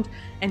around,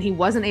 and he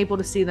wasn't able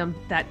to see them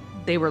that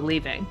they were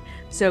leaving.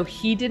 So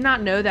he did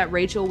not know that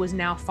Rachel was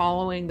now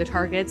following the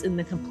targets in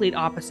the complete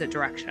opposite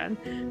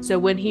direction. So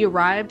when he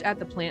arrived at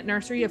the plant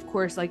nursery, of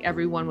course,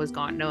 everyone was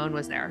gone. No one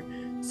was there.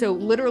 So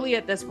literally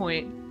at this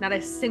point, not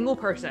a single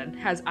person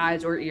has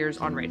eyes or ears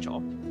on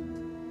Rachel.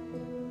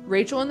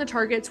 Rachel and the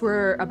targets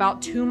were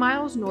about 2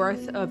 miles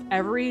north of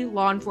every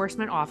law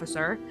enforcement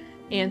officer,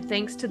 and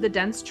thanks to the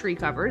dense tree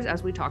covers,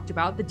 as we talked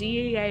about, the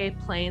DEA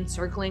plane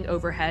circling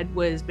overhead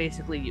was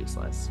basically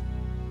useless.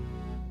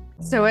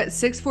 So at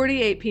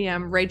 6:48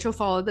 p.m., Rachel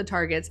followed the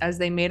targets as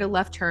they made a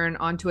left turn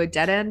onto a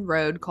dead-end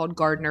road called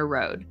Gardner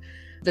Road.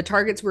 The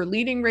targets were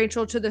leading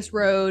Rachel to this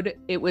road.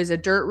 It was a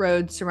dirt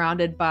road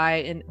surrounded by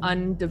an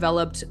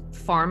undeveloped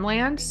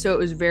farmland, so it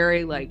was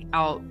very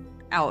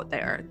out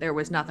there. There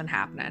was nothing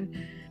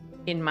happening.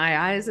 In my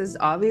eyes, is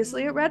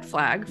obviously a red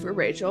flag for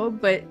Rachel,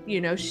 but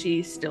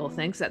she still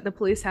thinks that the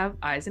police have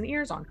eyes and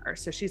ears on her.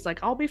 So she's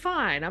like, I'll be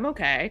fine. I'm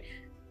okay.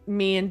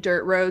 Me and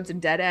dirt roads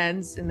and dead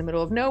ends in the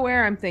middle of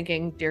nowhere, I'm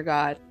thinking, dear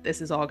God, this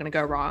is all going to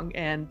go wrong.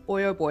 And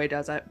boy, oh boy,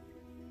 does it.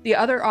 The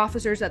other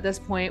officers at this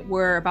point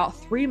were about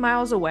 3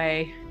 miles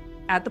away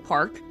at the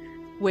park,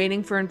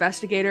 waiting for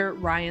investigator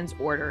Ryan's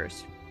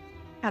orders.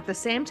 At the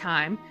same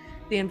time,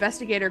 the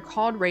investigator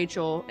called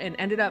Rachel and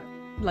ended up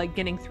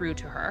getting through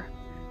to her.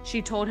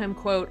 She told him,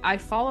 quote, "I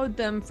followed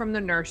them from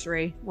the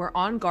nursery. We're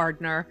on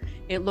Gardner.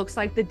 It looks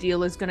like the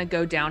deal is going to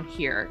go down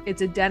here.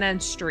 It's a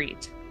dead-end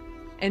street."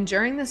 And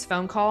during this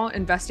phone call,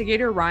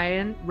 investigator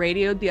Ryan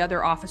radioed the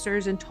other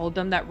officers and told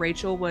them that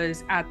Rachel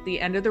was at the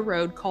end of the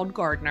road called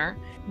Gardner,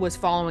 was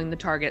following the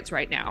targets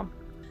right now.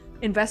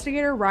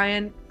 Investigator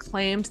Ryan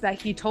claimed that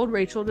he told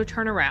Rachel to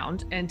turn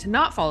around and to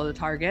not follow the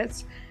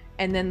targets,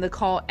 and then the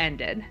call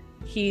ended.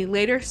 He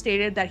later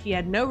stated that he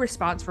had no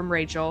response from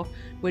Rachel,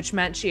 which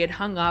meant she had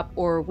hung up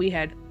or we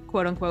had,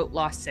 quote unquote,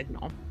 lost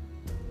signal.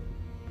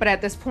 But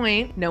at this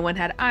point, no one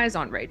had eyes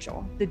on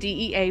Rachel. The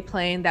DEA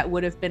plane that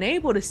would have been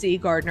able to see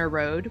Gardner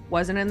Road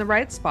wasn't in the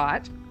right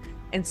spot,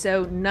 and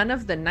so none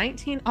of the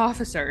 19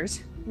 officers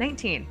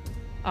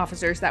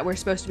that were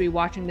supposed to be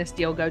watching this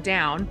deal go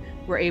down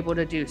were able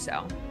to do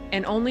so.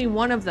 And only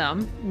one of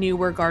them knew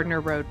where Gardner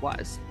Road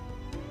was.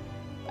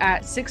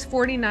 At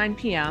 6:49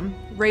 p.m.,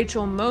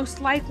 Rachel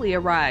most likely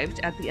arrived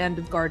at the end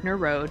of Gardner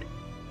Road.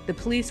 The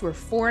police were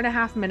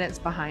 4.5 minutes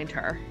behind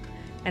her.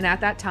 And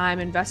at that time,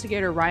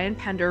 investigator Ryan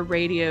Pender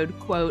radioed,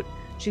 quote,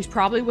 "She's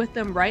probably with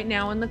them right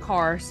now in the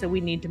car, so we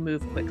need to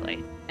move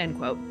quickly," end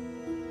quote.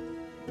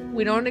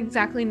 We don't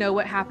exactly know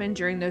what happened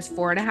during those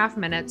 4.5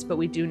 minutes, but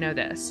we do know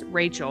this.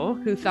 Rachel,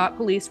 who thought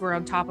police were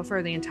on top of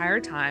her the entire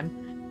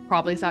time,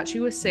 probably thought she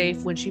was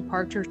safe when she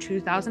parked her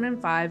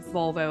 2005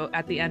 Volvo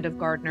at the end of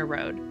Gardner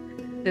Road.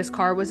 This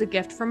car was a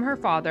gift from her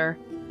father,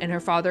 and her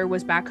father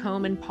was back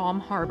home in Palm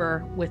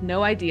Harbor with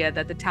no idea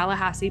that the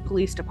Tallahassee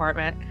Police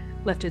Department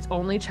left his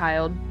only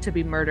child to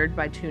be murdered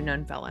by 2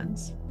 known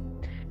felons.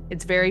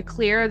 It's very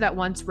clear that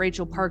once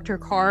Rachel parked her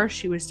car,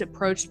 she was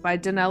approached by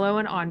Danilo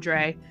and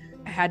Andre,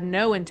 had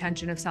no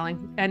intention of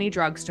selling any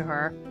drugs to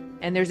her,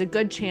 and there's a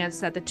good chance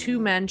that the 2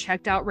 men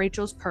checked out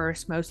Rachel's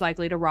purse, most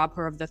likely to rob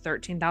her of the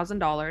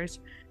 $13,000,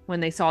 when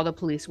they saw the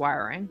police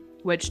wiring,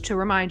 which, to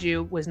remind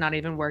you, was not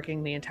even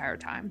working the entire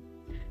time.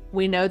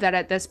 We know that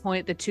at this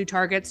point, the 2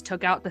 targets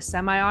took out the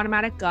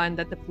semi-automatic gun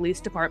that the police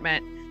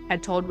department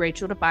had told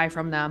Rachel to buy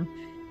from them,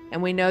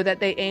 and we know that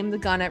they aimed the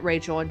gun at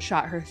Rachel and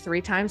shot her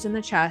 3 times in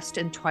the chest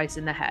and twice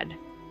in the head.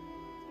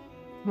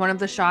 One of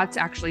the shots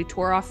actually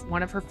tore off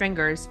one of her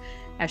fingers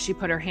as she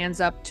put her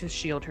hands up to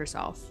shield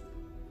herself.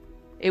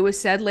 It was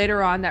said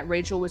later on that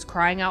Rachel was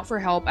crying out for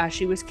help as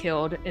she was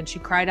killed, and she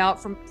cried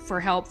out for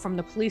help from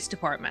the police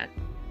department,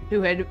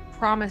 who had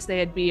promised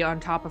they'd be on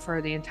top of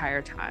her the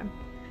entire time,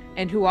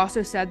 and who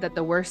also said that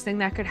the worst thing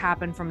that could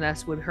happen from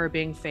this would her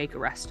being fake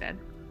arrested.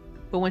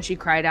 But when she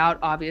cried out,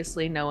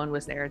 obviously no one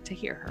was there to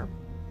hear her.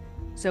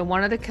 So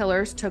one of the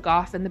killers took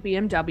off in the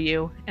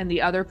BMW, and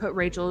the other put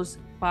Rachel's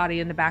body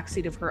in the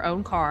backseat of her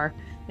own car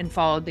and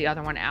followed the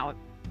other one out.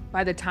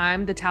 By the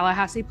time the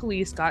Tallahassee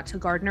police got to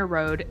Gardner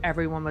Road,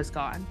 everyone was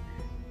gone.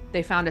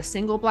 They found a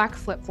single black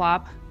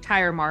flip-flop,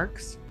 tire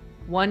marks,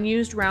 1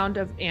 used round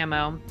of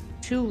ammo,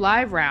 2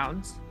 live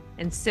rounds,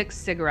 and 6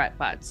 cigarette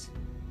butts.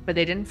 But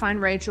they didn't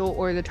find Rachel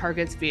or the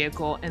target's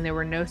vehicle, and there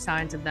were no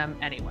signs of them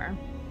anywhere.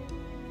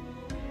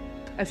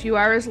 A few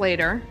hours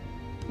later,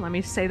 let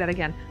me say that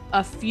again.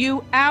 A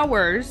few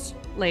hours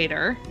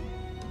later,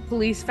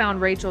 police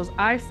found Rachel's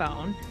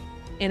iPhone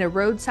in a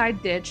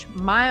roadside ditch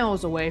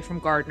miles away from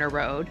Gardner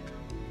Road.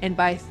 And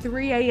by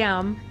 3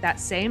 a.m. that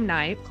same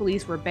night,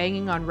 police were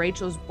banging on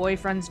Rachel's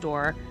boyfriend's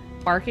door,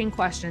 barking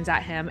questions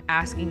at him,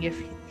 asking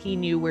if he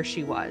knew where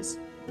she was.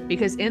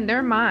 Because in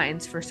their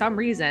minds, for some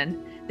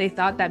reason, they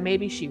thought that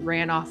maybe she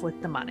ran off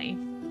with the money.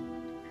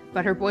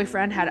 But her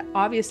boyfriend had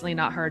obviously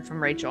not heard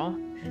from Rachel,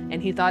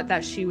 and he thought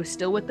that she was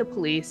still with the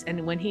police,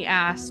 and when he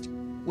asked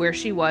where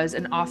she was,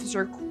 an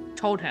officer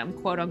told him,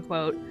 quote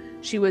unquote,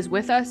 "She was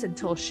with us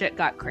until shit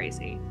got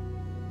crazy."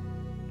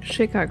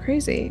 Shit got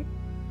crazy.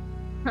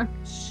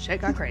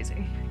 Shit got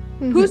crazy.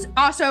 Who's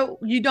also,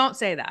 you don't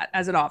say that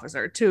as an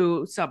officer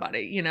to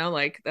somebody,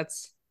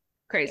 that's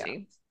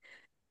crazy.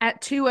 Yeah.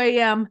 At 2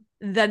 a.m.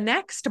 the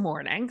next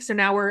morning, so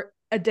now we're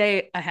a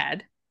day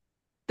ahead,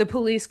 the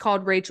police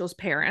called Rachel's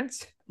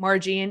parents,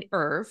 Margie and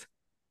Irv,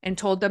 and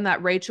told them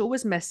that Rachel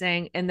was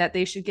missing and that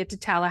they should get to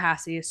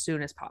Tallahassee as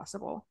soon as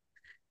possible.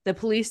 The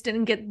police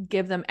didn't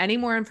give them any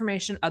more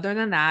information other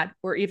than that,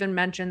 or even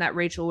mention that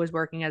Rachel was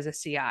working as a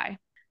CI.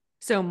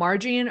 So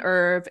Margie and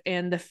Irv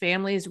and the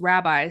family's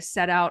rabbis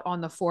set out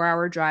on the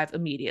 4-hour drive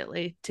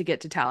immediately to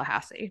get to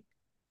Tallahassee.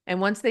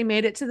 And once they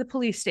made it to the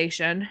police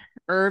station,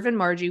 Irv and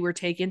Margie were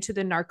taken to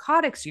the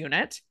narcotics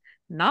unit,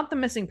 not the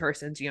missing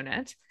persons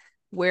unit,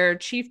 where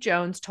Chief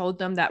Jones told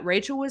them that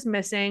Rachel was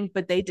missing,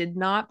 but they did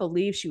not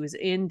believe she was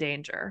in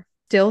danger.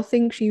 Still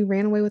think she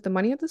ran away with the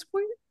money at this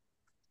point?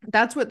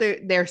 That's what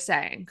they're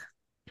saying.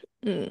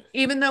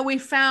 Even though we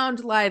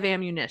found live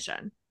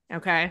ammunition,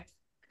 okay?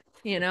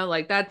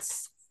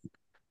 That's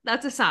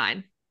a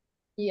sign.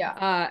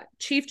 Yeah.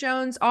 Chief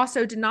Jones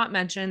also did not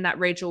mention that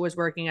Rachel was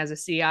working as a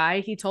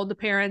CI. He told the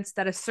parents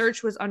that a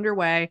search was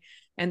underway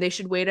and they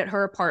should wait at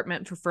her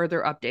apartment for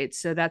further updates.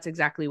 So that's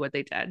exactly what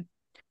they did.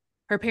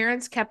 Her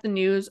parents kept the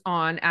news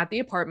on at the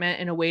apartment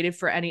and awaited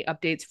for any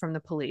updates from the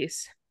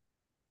police.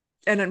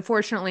 And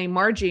unfortunately,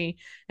 Margie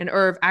and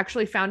Irv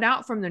actually found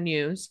out from the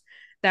news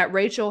that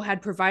Rachel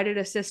had provided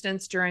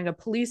assistance during a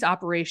police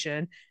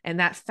operation and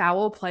that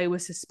foul play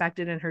was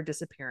suspected in her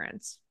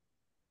disappearance.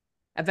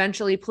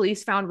 Eventually,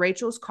 police found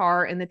Rachel's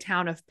car in the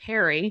town of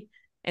Perry,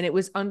 and it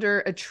was under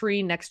a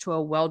tree next to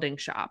a welding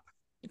shop.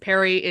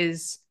 Perry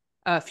is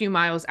a few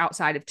miles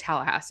outside of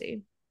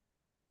Tallahassee.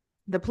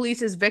 The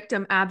police's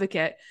victim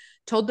advocate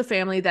told the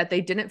family that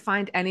they didn't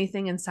find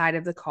anything inside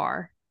of the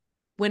car,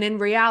 when in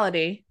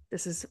reality,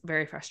 this is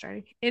very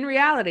frustrating. In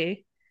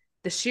reality,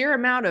 the sheer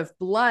amount of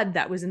blood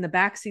that was in the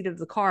backseat of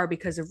the car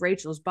because of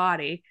Rachel's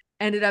body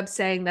ended up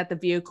saying that the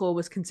vehicle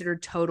was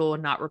considered total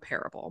and not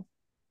repairable.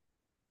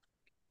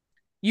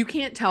 You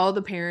can't tell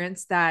the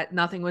parents that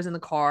nothing was in the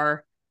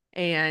car,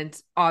 and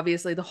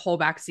obviously the whole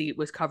back seat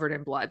was covered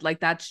in blood.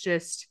 Like, that's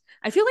just,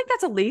 I feel like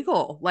that's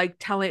illegal.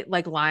 Like,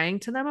 lying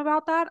to them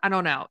about that. I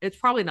don't know. It's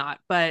probably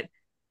not, but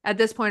at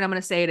this point, I'm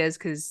going to say it is,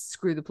 because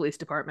screw the police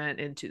department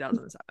in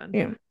 2007.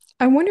 Yeah.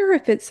 I wonder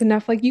if it's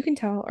enough, like you can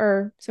tell,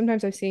 or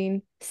sometimes I've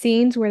seen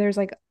scenes where there's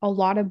like a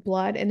lot of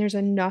blood and there's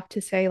enough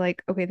to say,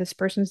 like, okay, this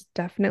person's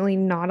definitely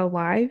not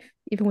alive,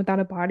 even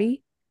without a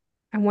body.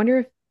 I wonder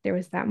if there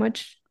was that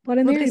much blood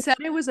in Well, there. they said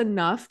it was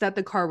enough that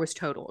the car was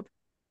totaled.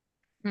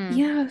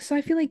 Yeah, so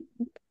I feel like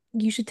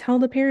you should tell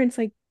the parents,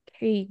 like,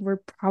 hey,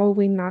 we're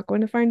probably not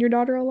going to find your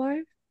daughter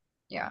alive.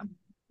 Yeah.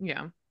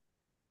 Yeah.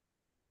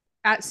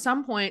 At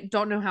some point,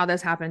 don't know how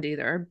this happened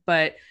either,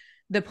 but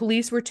the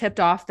police were tipped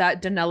off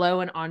that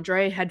Danilo and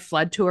Andre had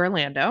fled to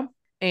Orlando.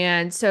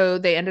 And so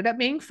they ended up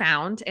being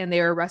found and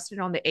they were arrested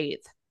on the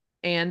 8th.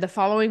 And the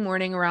following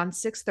morning around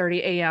 6:30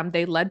 a.m.,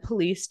 they led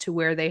police to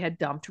where they had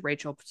dumped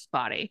Rachel's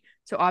body.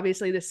 So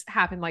obviously this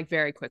happened like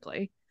very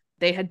quickly.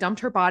 They had dumped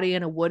her body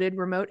in a wooded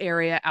remote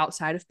area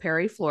outside of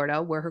Perry,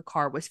 Florida, where her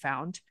car was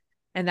found.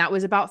 And that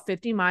was about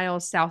 50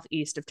 miles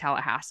southeast of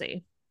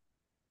Tallahassee.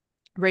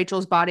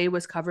 Rachel's body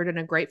was covered in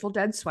a Grateful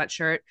Dead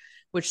sweatshirt,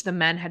 which the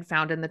men had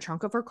found in the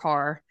trunk of her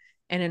car,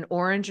 and an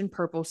orange and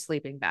purple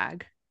sleeping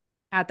bag.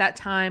 At that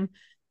time,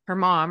 her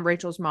mom,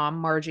 Rachel's mom,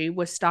 Margie,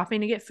 was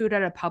stopping to get food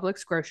at a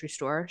Publix grocery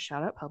store,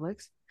 shout out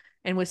Publix,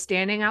 and was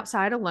standing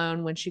outside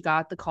alone when she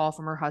got the call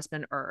from her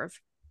husband, Irv.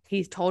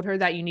 He told her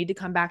that you need to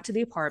come back to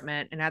the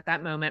apartment, and at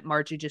that moment,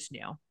 Margie just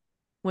knew.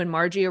 When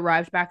Margie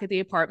arrived back at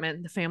the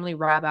apartment, the family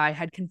rabbi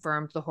had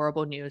confirmed the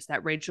horrible news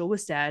that Rachel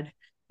was dead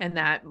and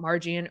that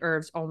Margie and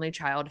Irv's only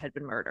child had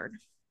been murdered.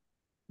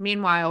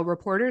 Meanwhile,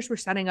 reporters were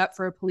setting up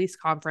for a police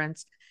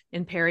conference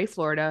in Perry,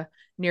 Florida,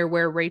 near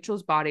where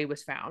Rachel's body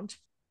was found.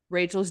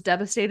 Rachel's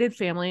devastated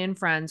family and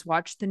friends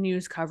watched the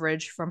news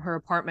coverage from her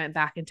apartment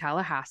back in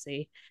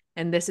Tallahassee,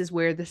 and this is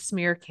where the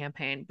smear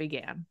campaign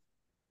began.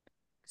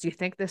 So you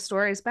think this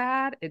story is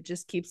bad? It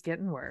just keeps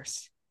getting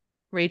worse.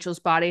 Rachel's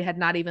body had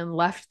not even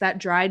left that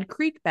dried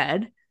creek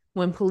bed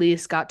when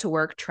police got to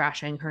work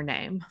trashing her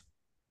name.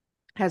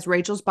 As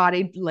Rachel's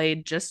body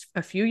laid just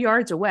a few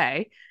yards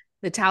away,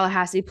 the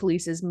Tallahassee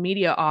Police's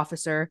media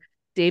officer,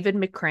 David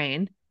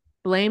McCrane,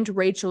 blamed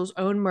Rachel's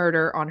own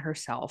murder on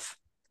herself.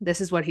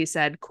 This is what he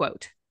said,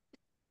 quote,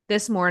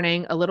 "This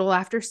morning, a little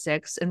after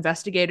 6,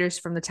 investigators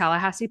from the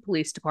Tallahassee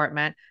Police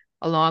Department,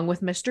 along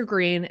with Mr.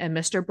 Green and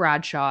Mr.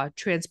 Bradshaw,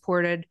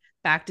 transported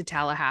back to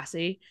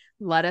Tallahassee,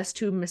 led us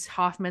to Miss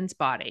Hoffman's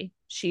body.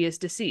 She is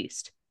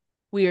deceased.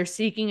 We are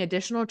seeking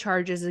additional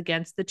charges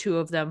against the two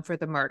of them for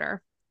the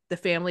murder. The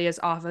family is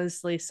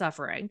obviously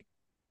suffering.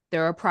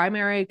 They're a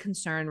primary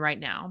concern right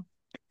now.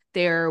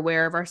 They are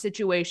aware of our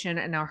situation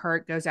and our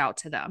heart goes out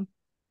to them.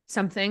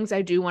 Some things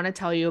I do want to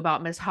tell you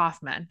about Miss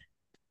Hoffman.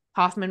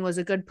 Hoffman was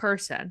a good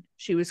person.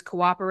 She was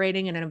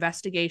cooperating in an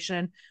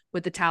investigation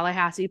with the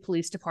Tallahassee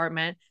Police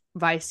Department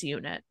Vice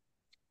Unit.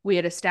 We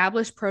had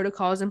established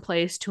protocols in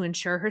place to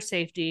ensure her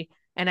safety,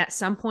 and at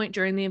some point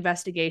during the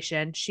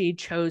investigation, she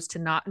chose to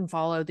not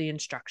follow the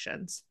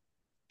instructions.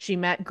 She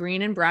met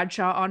Green and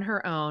Bradshaw on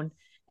her own,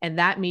 and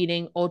that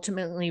meeting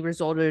ultimately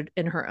resulted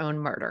in her own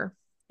murder."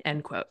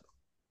 End quote.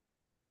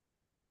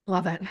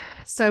 Love it.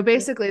 So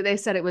basically, they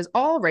said it was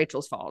all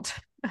Rachel's fault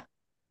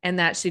and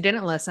that she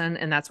didn't listen,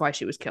 and that's why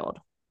she was killed.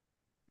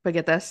 But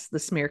get this, the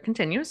smear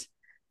continues.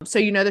 So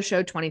you know the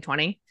show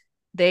 2020?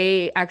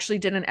 They actually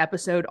did an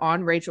episode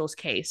on Rachel's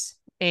case.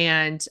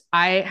 And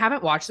I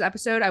haven't watched the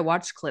episode. I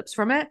watched clips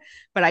from it,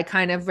 but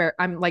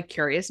I'm like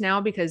curious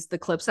now because the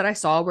clips that I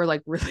saw were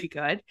like really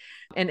good.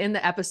 And in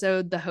the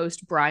episode, the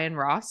host, Brian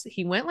Ross,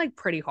 he went like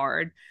pretty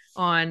hard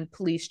on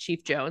Police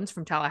Chief Jones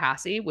from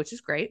Tallahassee, which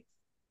is great.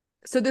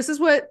 So this is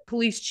what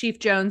Police Chief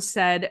Jones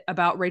said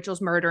about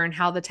Rachel's murder and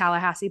how the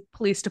Tallahassee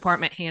Police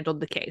Department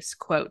handled the case.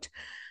 Quote,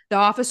 "The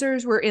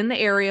officers were in the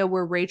area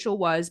where Rachel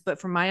was,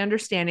 but from my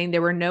understanding,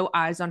 there were no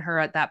eyes on her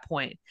at that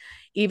point.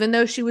 Even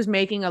though she was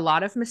making a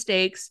lot of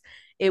mistakes,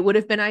 it would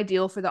have been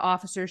ideal for the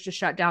officers to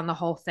shut down the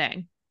whole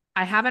thing.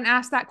 I haven't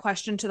asked that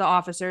question to the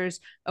officers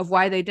of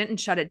why they didn't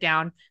shut it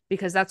down,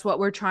 because that's what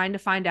we're trying to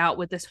find out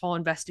with this whole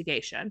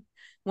investigation.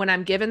 When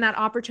I'm given that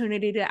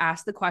opportunity to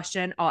ask the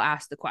question, I'll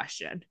ask the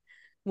question.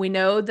 We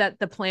know that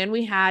the plan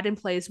we had in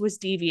place was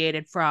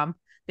deviated from.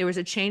 There was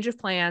a change of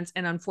plans,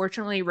 and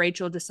unfortunately,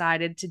 Rachel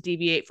decided to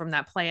deviate from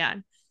that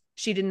plan.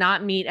 She did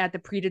not meet at the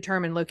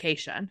predetermined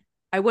location.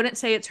 I wouldn't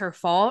say it's her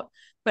fault,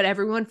 but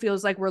everyone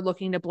feels like we're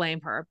looking to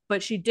blame her.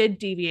 But she did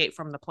deviate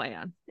from the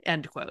plan.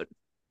 End quote.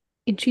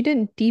 And she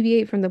didn't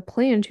deviate from the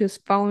plan. She was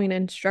following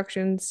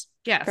instructions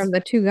Yes. from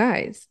the two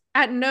guys.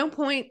 At no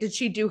point did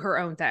she do her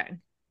own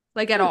thing,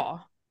 like at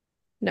all.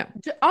 No.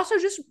 Also,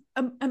 just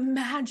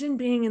imagine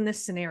being in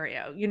this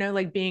scenario,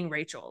 like being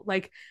Rachel.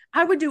 Like,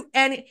 I would do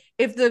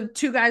if the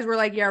two guys were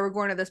like, yeah, we're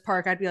going to this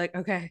park, I'd be like,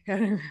 okay.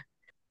 This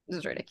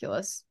is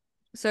ridiculous.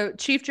 So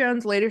Chief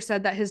Jones later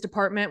said that his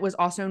department was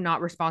also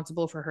not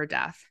responsible for her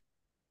death.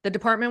 The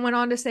department went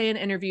on to say in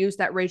interviews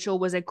that Rachel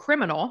was a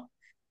criminal,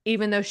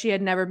 even though she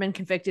had never been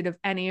convicted of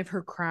any of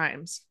her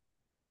crimes.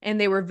 And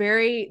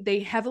they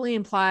heavily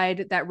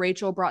implied that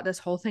Rachel brought this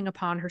whole thing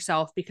upon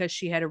herself because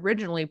she had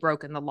originally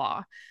broken the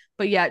law.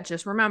 But yet,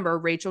 just remember,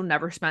 Rachel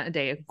never spent a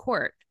day in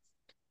court.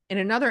 In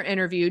another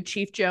interview,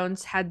 Chief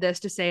Jones had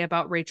this to say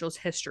about Rachel's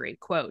history,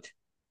 quote,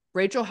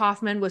 Rachel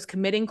Hoffman was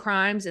committing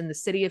crimes in the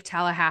city of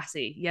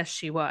Tallahassee. Yes,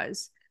 she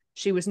was.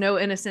 She was no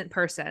innocent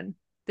person.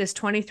 This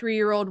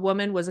 23-year-old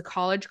woman was a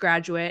college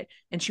graduate,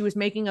 and she was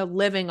making a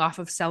living off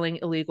of selling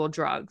illegal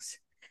drugs.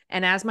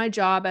 And as my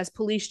job as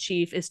police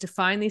chief is to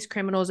find these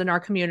criminals in our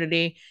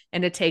community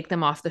and to take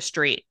them off the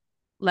street.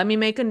 Let me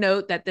make a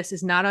note that this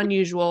is not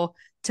unusual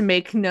to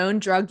make known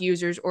drug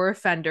users or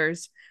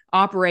offenders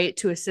operate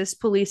to assist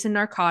police in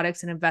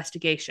narcotics and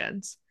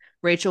investigations.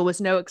 Rachel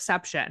was no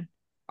exception.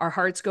 Our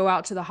hearts go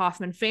out to the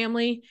Hoffman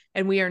family,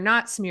 and we are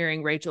not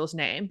smearing Rachel's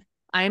name.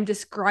 I am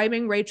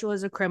describing Rachel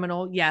as a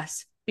criminal,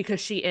 yes, because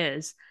she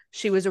is.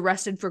 She was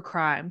arrested for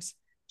crimes.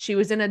 She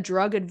was in a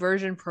drug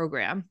aversion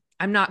program.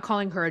 I'm not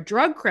calling her a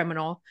drug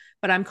criminal,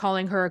 but I'm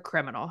calling her a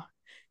criminal.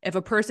 If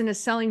a person is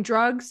selling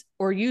drugs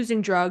or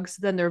using drugs,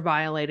 then they're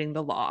violating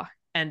the law.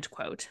 End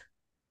quote.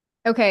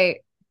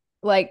 Okay,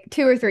 like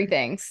 2 or 3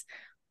 things.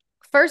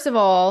 First of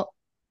all,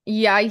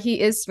 yeah, he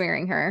is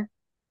smearing her,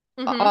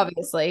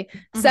 obviously.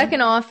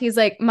 Second off, he's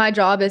like, my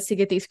job is to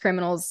get these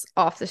criminals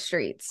off the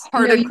streets.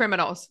 Hardened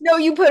criminals. No,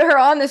 you put her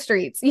on the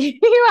streets.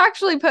 You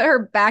actually put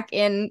her back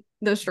in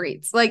the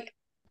streets. Like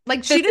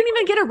she didn't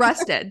even get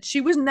arrested.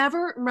 She was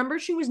never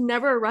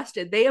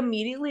arrested. They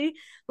immediately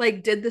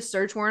did the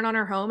search warrant on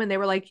her home, and they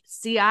were like,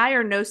 CI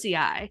or no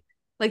CI.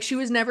 Like, she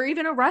was never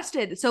even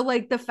arrested. So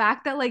the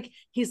fact that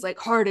he's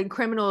hardened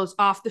criminals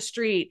off the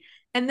street,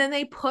 and then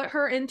they put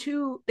her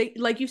into,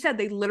 like you said,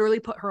 they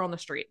literally put her on the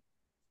street.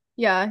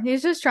 Yeah,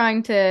 he's just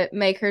trying to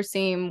make her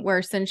seem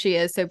worse than she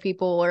is. So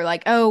people are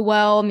like, oh,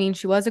 well, I mean,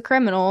 she was a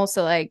criminal.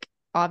 So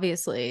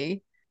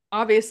obviously,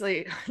 we'll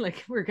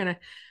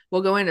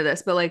go into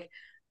this, but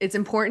it's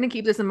important to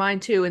keep this in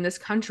mind too. In this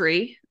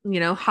country,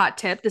 hot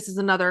tip. This is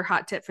another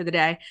hot tip for the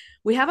day.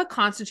 We have a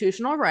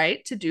constitutional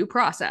right to due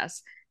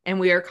process, and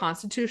we are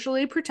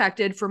constitutionally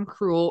protected from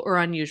cruel or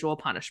unusual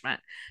punishment.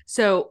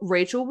 So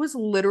Rachel was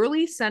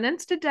literally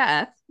sentenced to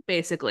death,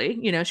 basically.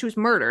 She was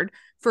murdered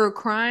for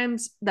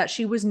crimes that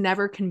she was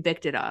never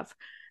convicted of.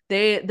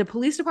 The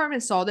police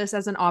department saw this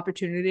as an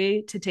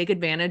opportunity to take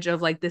advantage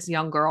of this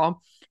young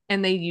girl,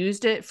 and they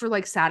used it for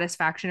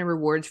satisfaction and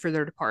rewards for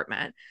their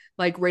department.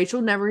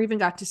 Rachel never even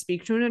got to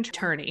speak to an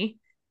attorney,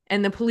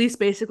 and the police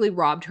basically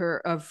robbed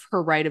her of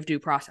her right of due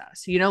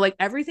process.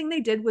 Everything they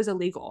did was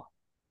illegal.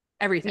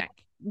 Everything.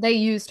 They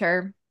used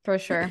her for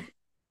sure.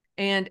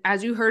 And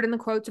as you heard in the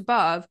quotes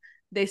above,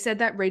 they said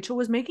that Rachel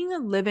was making a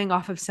living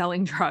off of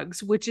selling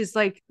drugs, which is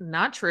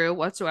not true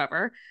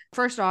whatsoever.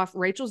 First off,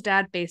 Rachel's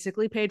dad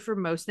basically paid for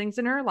most things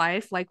in her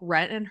life, like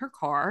rent and her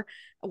car,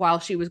 while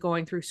she was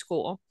going through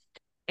school.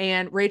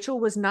 And Rachel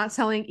was not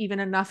selling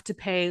even enough to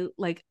pay,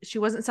 she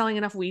wasn't selling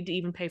enough weed to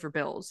even pay for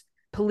bills.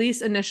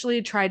 Police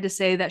initially tried to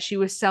say that she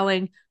was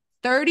selling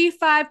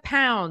 35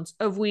 pounds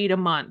of weed a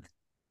month,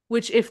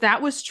 which, if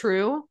that was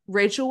true,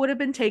 Rachel would have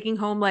been taking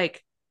home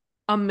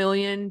 $1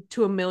 million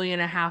to $1.5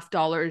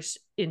 million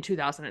in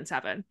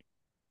 2007,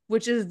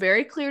 which is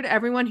very clear to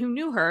everyone who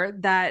knew her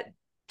that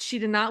she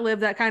did not live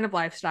that kind of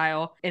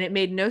lifestyle, and it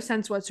made no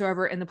sense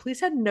whatsoever. And the police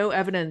had no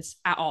evidence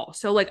at all.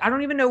 So I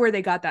don't even know where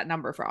they got that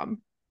number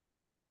from.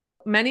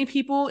 Many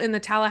people in the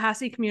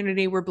Tallahassee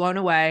community were blown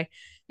away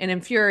and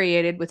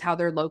infuriated with how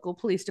their local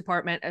police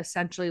department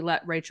essentially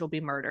let Rachel be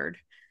murdered.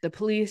 The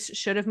police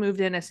should have moved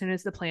in as soon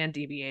as the plan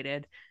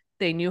deviated.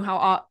 They knew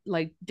how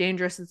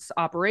dangerous this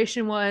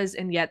operation was,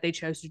 and yet they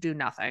chose to do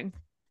nothing.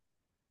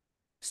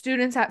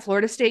 Students at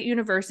Florida State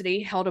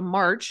University held a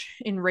march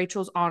in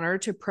Rachel's honor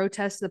to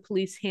protest the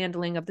police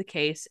handling of the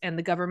case and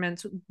the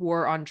government's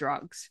war on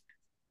drugs.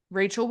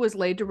 Rachel was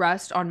laid to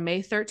rest on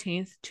May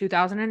 13th,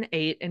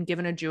 2008, and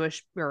given a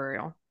Jewish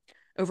burial.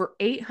 Over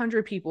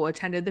 800 people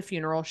attended the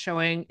funeral,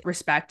 showing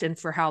respect and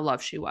for how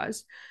loved she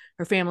was.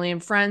 Her family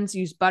and friends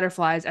used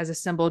butterflies as a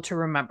symbol to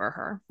remember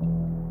her.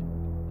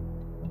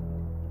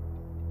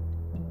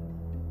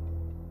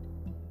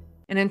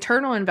 An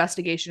internal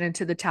investigation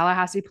into the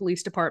Tallahassee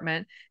Police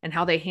Department and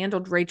how they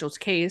handled Rachel's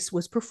case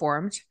was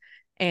performed.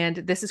 And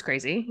this is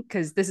crazy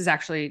because this is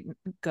actually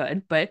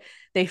good, but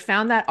they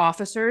found that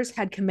officers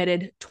had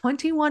committed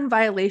 21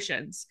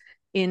 violations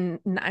in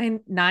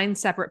nine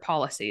separate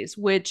policies,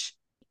 which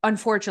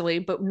unfortunately,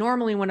 but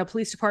normally when a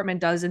police department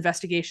does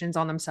investigations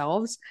on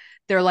themselves,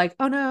 they're like,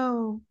 oh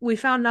no, we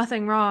found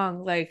nothing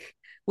wrong. Like,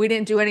 we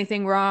didn't do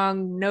anything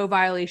wrong. No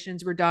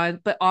violations were done.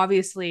 But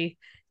obviously,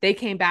 they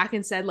came back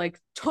and said, like,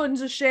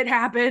 tons of shit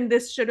happened.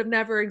 This should have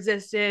never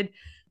existed.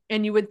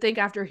 And you would think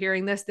after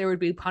hearing this, there would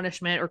be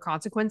punishment or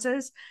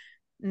consequences.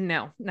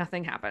 No,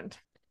 nothing happened.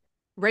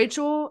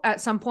 Rachel,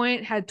 at some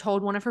point, had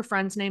told one of her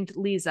friends named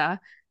Lisa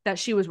that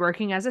she was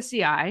working as a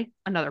CI,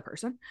 another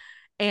person.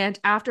 And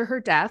after her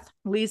death,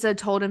 Lisa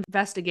told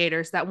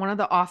investigators that one of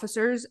the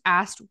officers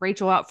asked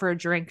Rachel out for a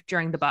drink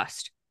during the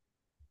bust.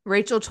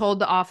 Rachel told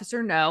the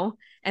officer no,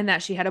 and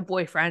that she had a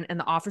boyfriend, and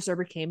the officer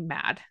became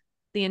mad.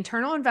 The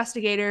internal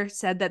investigator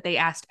said that they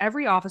asked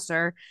every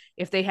officer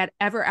if they had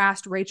ever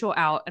asked Rachel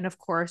out, and of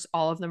course,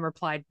 all of them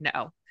replied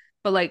no.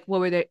 But like,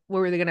 what were they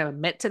going to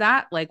admit to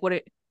that? Like,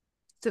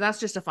 so that's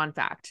just a fun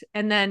fact.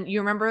 And then you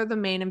remember the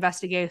main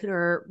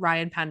investigator,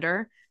 Ryan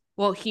Pender?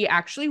 Well, he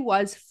actually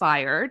was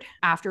fired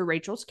after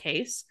Rachel's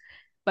case,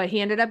 but he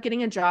ended up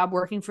getting a job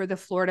working for the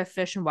Florida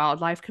Fish and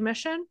Wildlife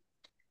Commission.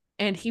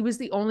 And he was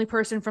the only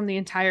person from the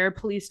entire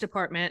police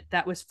department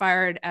that was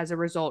fired as a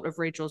result of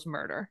Rachel's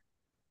murder.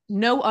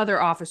 No other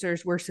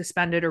officers were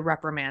suspended or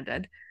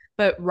reprimanded,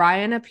 but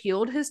Ryan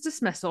appealed his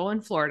dismissal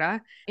in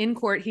Florida. In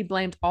court, he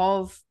blamed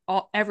all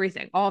of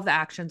the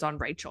actions on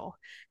Rachel.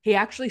 He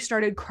actually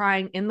started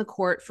crying in the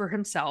court for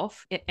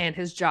himself and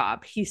his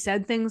job. He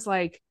said things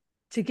like,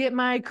 to get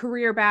my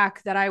career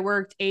back that I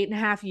worked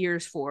 8.5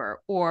 years for,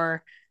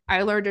 or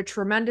I learned a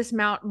tremendous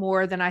amount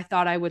more than I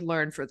thought I would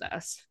learn for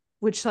this,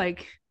 which,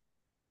 like,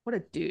 what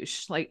a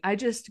douche. Like, I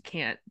just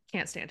can't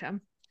stand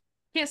him.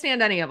 Can't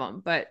stand any of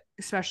them, but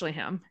especially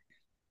him.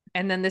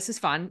 And then this is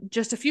fun.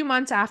 Just a few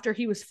months after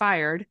he was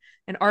fired,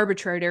 an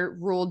arbitrator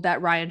ruled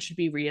that Ryan should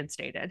be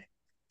reinstated.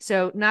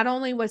 So not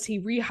only was he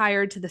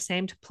rehired to the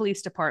same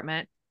police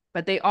department,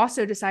 but they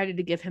also decided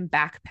to give him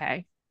back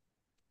pay.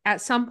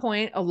 At some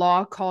point, a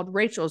law called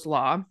Rachel's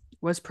Law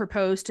was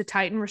proposed to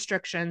tighten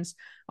restrictions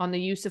on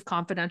the use of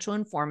confidential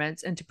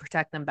informants and to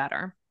protect them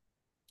better.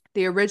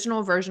 The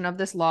original version of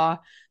this law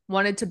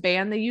wanted to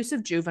ban the use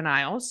of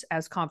juveniles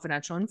as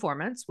confidential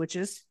informants, which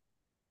is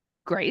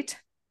great,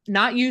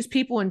 not use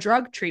people in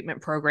drug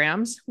treatment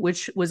programs,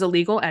 which was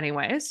illegal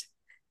anyways,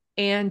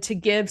 and to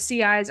give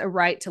CIs a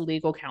right to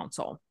legal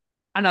counsel.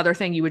 Another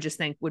thing you would just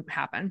think would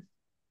happen.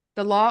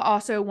 The law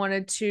also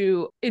wanted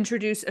to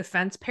introduce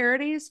offense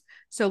parodies.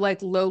 So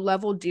like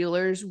low-level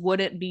dealers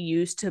wouldn't be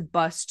used to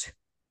bust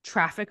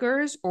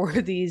traffickers or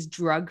these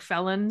drug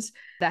felons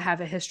that have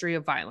a history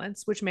of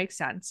violence, which makes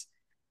sense.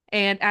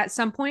 And at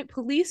some point,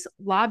 police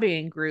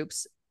lobbying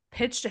groups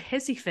pitched a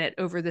hissy fit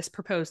over this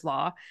proposed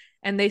law,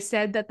 and they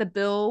said that the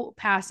bill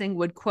passing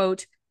would,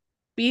 quote,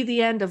 be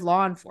the end of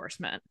law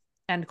enforcement,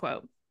 end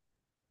quote.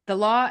 The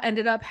law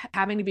ended up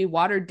having to be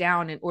watered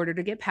down in order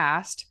to get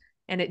passed,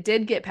 and it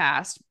did get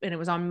passed, and it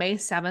was on May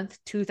 7th,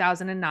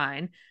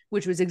 2009,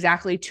 which was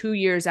exactly 2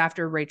 years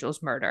after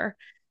Rachel's murder,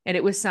 and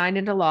it was signed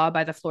into law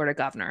by the Florida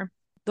governor.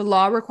 The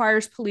law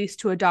requires police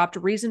to adopt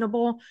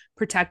reasonable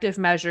protective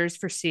measures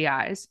for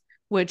CIs,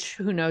 which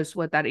who knows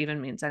what that even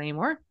means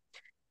anymore.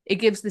 It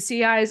gives the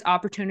CIs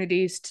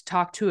opportunities to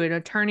talk to an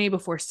attorney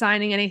before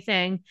signing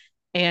anything,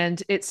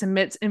 and it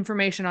submits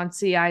information on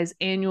CIs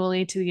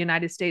annually to the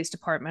United States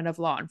Department of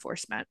Law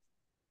Enforcement.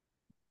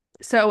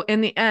 So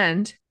in the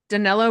end,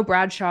 Danilo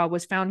Bradshaw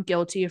was found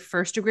guilty of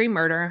first-degree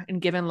murder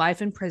and given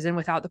life in prison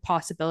without the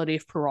possibility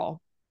of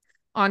parole.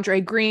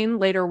 Andre Green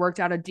later worked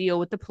out a deal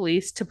with the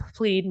police to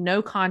plead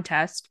no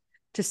contest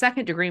to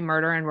second-degree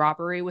murder and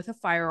robbery with a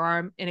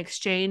firearm in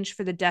exchange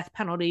for the death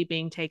penalty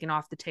being taken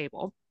off the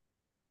table.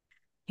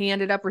 He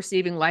ended up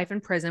receiving life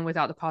in prison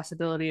without the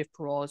possibility of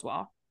parole as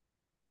well.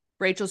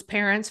 Rachel's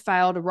parents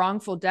filed a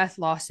wrongful death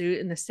lawsuit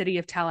in the city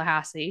of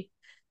Tallahassee,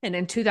 and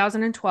in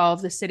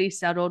 2012, the city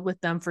settled with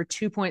them for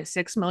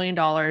 $2.6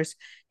 million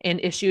and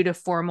issued a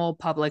formal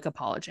public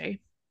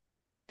apology.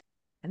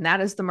 And that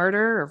is the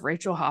murder of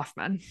Rachel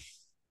Hoffman.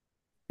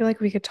 I feel like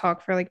we could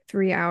talk for like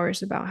 3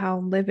 hours about how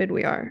livid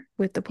we are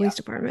with the police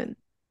department.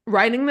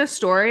 Writing this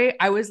story,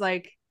 I was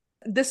like,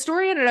 this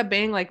story ended up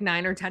being like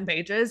 9 or 10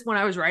 pages when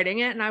I was writing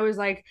it. And I was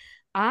like,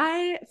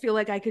 I feel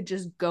like I could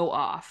just go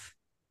off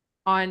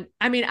on,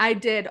 I mean, I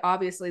did,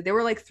 obviously. There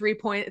were like 3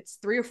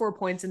 or 4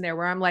 points in there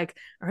where I'm like,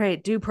 all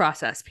right, due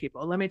process,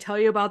 people. Let me tell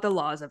you about the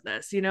laws of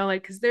this,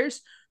 like, because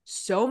there's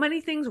so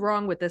many things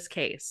wrong with this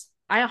case.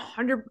 I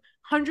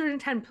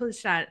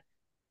 110%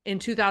 in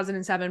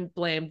 2007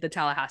 blamed the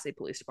Tallahassee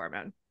Police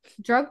Department.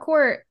 Drug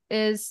court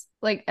is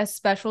like a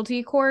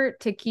specialty court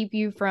to keep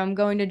you from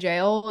going to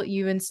jail.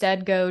 You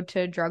instead go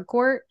to drug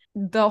court.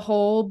 the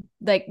whole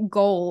like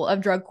goal of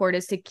drug court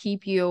is to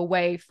keep you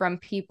away from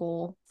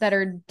people that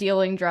are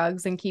dealing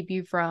drugs and keep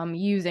you from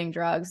using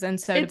drugs. And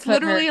so it's to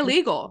put literally her,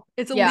 illegal.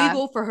 It's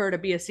illegal for her to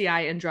be a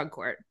CI in drug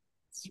court.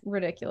 it's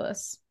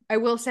ridiculous. I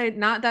will say,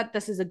 not that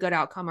this is a good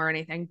outcome or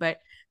anything, but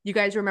you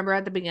guys remember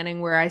at the beginning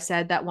where I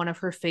said that one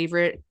of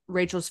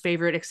Rachel's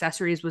favorite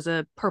accessories was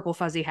a purple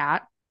fuzzy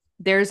hat?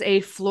 There's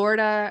a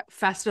Florida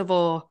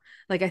festival,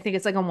 like I think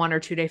it's like a 1 or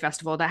 2 day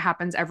festival that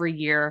happens every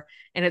year,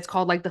 and it's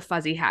called like the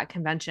Fuzzy Hat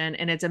Convention,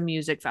 and it's a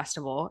music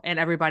festival, and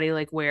everybody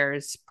like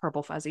wears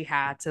purple fuzzy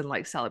hats and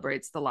like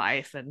celebrates the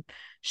life and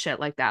shit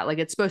like that. Like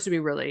it's supposed to be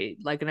really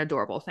like an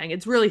adorable thing.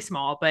 It's really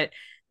small, but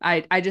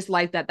I just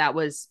like that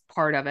was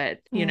part of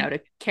it, you know,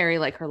 to carry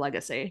like her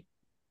legacy.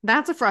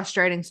 That's a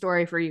frustrating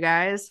story for you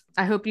guys.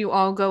 I hope you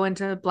all go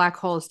into black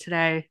holes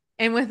today.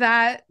 And with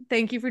that,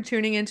 thank you for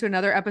tuning in to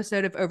another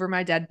episode of Over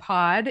My Dead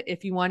Pod.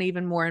 If you want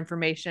even more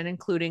information,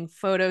 including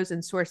photos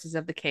and sources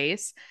of the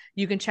case,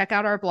 you can check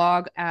out our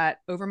blog at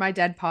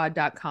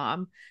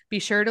overmydeadpod.com. Be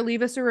sure to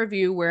leave us a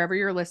review wherever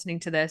you're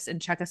listening to this,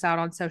 and check us out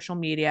on social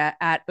media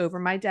at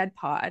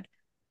overmydeadpod.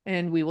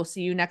 And we will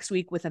see you next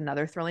week with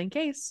another thrilling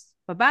case.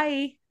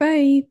 Bye-bye.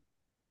 Bye.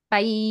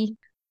 Bye.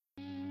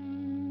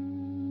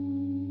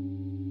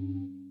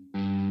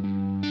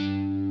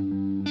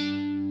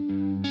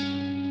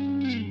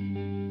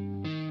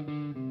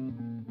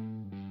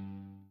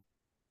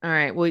 All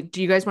right. Well,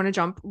 do you guys want to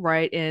jump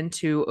right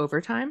into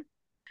overtime?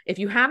 If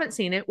you haven't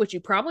seen it, which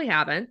you probably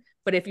haven't,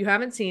 but if you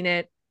haven't seen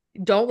it,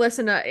 don't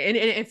listen to, and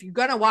if you're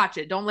going to watch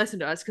it, don't listen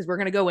to us because we're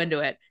going to go into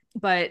it.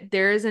 But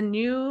there is a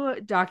new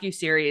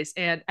docuseries,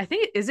 and I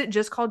think, is it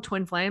just called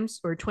Twin Flames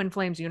or Twin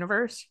Flames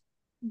Universe?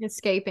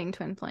 Escaping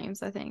Twin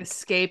Flames, I think.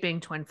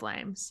 Escaping Twin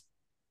Flames.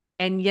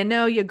 And you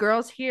know, you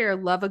girls here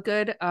love a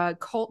good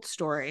cult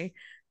story.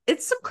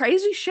 It's some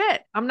crazy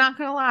shit. I'm not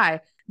going to lie.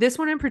 This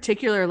one in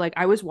particular, like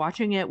I was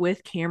watching it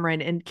with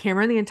Cameron, and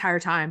Cameron the entire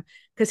time,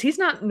 because he's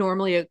not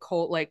normally a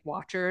cult like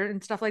watcher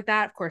and stuff like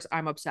that. Of course,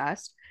 I'm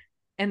obsessed.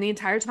 And the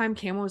entire time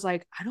Cameron was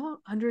like, I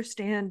don't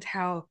understand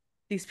how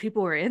these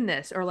people are in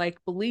this or like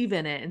believe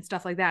in it and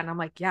stuff like that. And I'm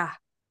like, yeah,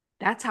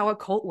 that's how a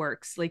cult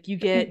works. Like you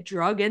get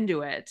drug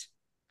into it.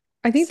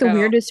 I think the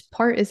weirdest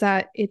part is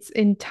that it's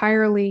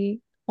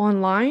entirely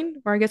online,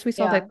 or I guess we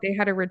saw that they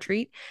had a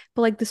retreat,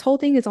 but like this whole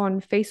thing is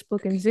on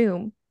Facebook and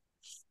Zoom.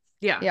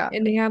 Yeah.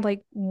 And they had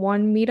like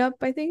one meetup,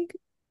 I think,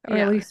 or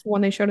at least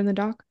one they showed in the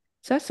doc.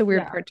 So that's the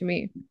weird part to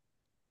me.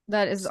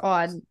 That is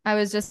odd. I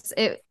was just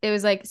it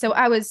was like, so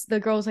I was,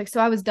 the girl was like,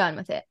 so I was done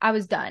with it. I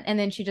was done. And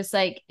then she just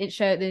like, it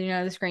showed, you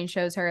know, the screen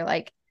shows her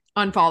like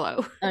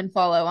unfollow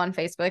on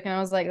Facebook, and I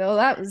was like, oh,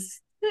 that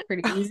was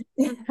pretty easy.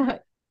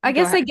 I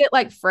guess they get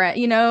like friend,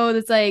 you know,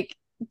 it's like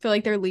feel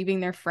like they're leaving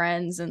their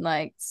friends and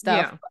like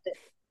stuff. Yeah.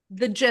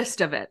 The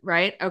gist of it,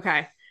 right?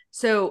 Okay.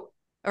 So,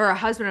 or a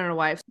husband and a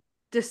wife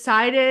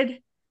decided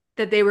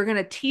that they were going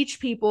to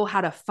teach people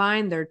how to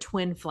find their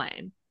twin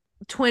flame.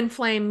 Twin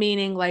flame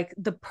meaning like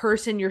the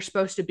person you're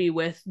supposed to be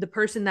with, the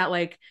person that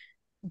like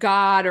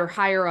God or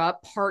higher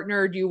up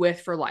partnered you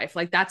with for life.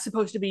 Like that's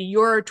supposed to be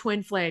your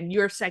twin flame,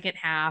 your second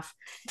half.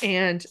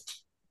 And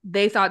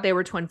they thought they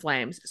were twin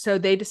flames. So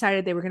they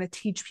decided they were going to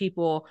teach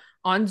people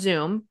on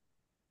Zoom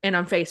and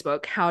on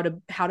Facebook how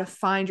to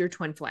find your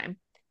twin flame.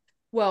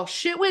 Well,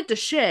 shit went to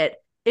shit.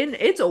 And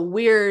it's a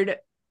weird,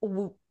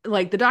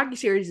 like the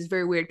docuseries is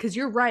very weird because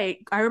you're right.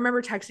 I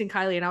remember texting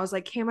Kylie and I was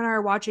like, Cam and I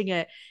are watching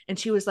it. And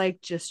she was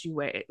like, just you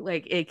wait.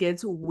 Like it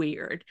gets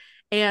weird.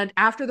 And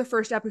after the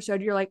first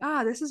episode, you're like,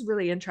 this is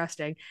really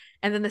interesting.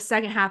 And then the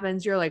second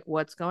happens, you're like,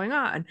 what's going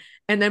on?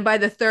 And then by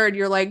the third,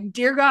 you're like,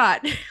 dear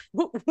God,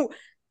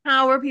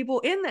 how are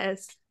people in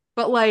this?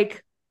 But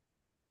like,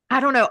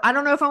 I don't know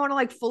if I want to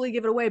like fully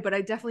give it away, but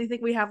I definitely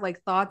think we have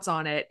like thoughts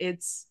on it.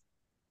 It's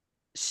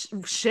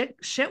shit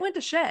went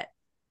to shit.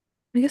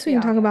 I guess we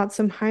can talk about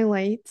some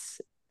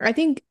highlights. I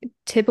think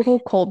typical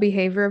cult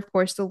behavior, of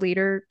course, the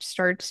leader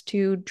starts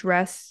to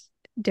dress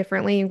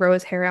differently and grow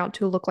his hair out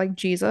to look like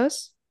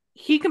Jesus.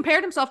 He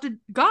compared himself to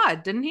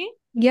God, didn't he?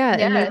 Yeah,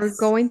 and they were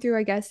going through,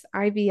 I guess,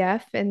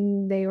 IVF,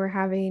 and they were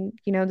having,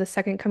 you know, the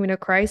second coming of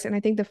Christ. And I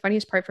think the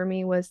funniest part for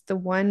me was the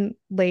one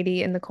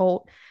lady in the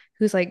cult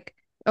who's like,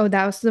 oh,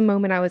 that was the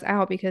moment I was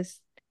out because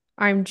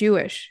I'm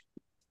Jewish.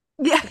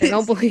 Yeah. I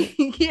don't believe.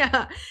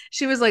 Yeah.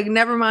 She was like,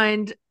 never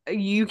mind.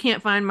 You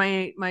can't find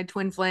my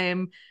twin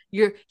flame.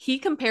 He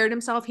compared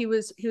himself. He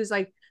was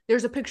like,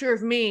 there's a picture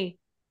of me,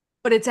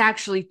 but it's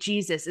actually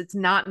Jesus. It's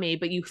not me,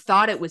 but you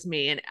thought it was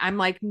me. And I'm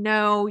like,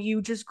 no,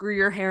 you just grew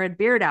your hair and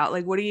beard out.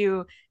 Like, what are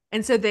you?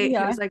 And so he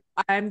was like,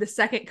 I'm the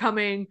second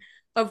coming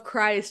of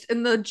Christ.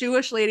 And the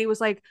Jewish lady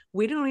was like,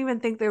 we don't even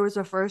think there was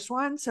a first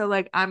one. So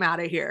like, I'm out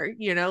of here.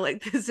 You know,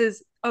 like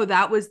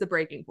that was the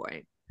breaking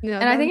point. Yeah,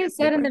 and I think it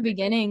said in the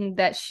beginning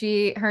that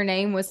her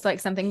name was like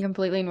something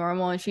completely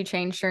normal, and she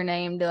changed her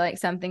name to like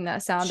something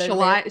that sounded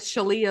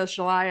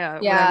Shalia,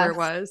 whatever it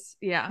was.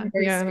 Yeah.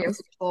 Very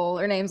spiritual.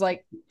 Her name's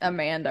like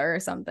Amanda or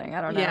something.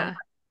 I don't know. Yeah.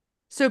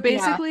 So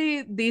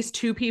basically these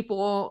two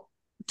people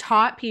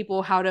taught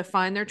people how to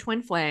find their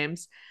twin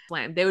flames.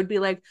 They would be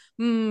like,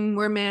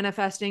 we're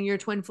manifesting your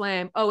twin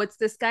flame. Oh, it's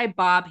this guy,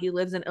 Bob. He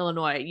lives in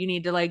Illinois. You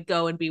need to like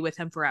go and be with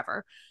him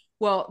forever.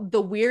 Well,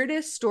 the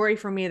weirdest story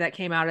for me that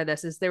came out of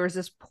this is there was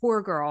this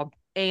poor girl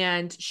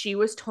and she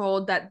was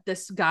told that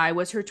this guy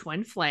was her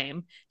twin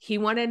flame. He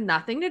wanted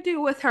nothing to do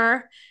with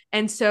her.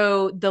 And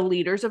so the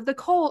leaders of the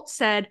cult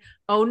said,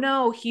 oh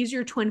no, he's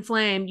your twin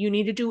flame. You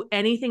need to do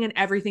anything and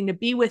everything to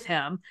be with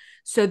him.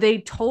 So they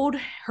told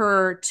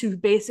her to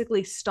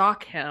basically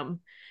stalk him.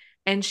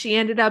 And she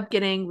ended up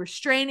getting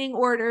restraining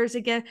orders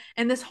again.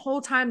 And this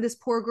whole time, this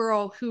poor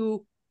girl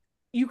who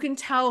you can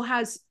tell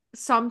has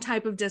some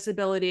type of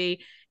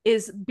disability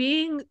is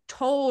being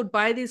told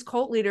by these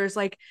cult leaders,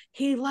 like,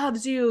 he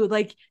loves you,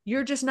 like,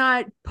 you're just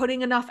not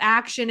putting enough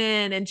action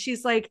in. And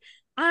she's like,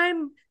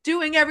 I'm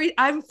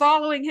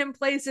following him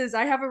places.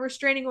 I have a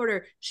restraining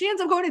order. She ends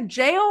up going to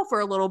jail for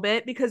a little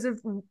bit because of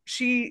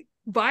she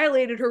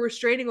violated her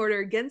restraining order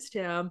against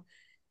him.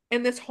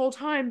 And this whole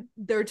time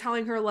they're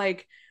telling her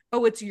like,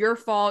 oh, it's your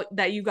fault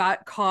that you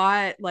got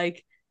caught.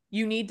 Like,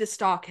 you need to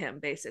stalk him,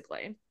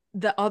 basically.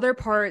 The other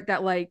part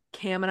that like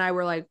Cam and I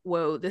were like,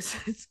 whoa, this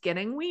is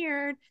getting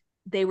weird.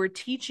 They were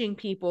teaching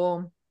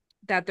people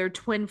that their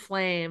twin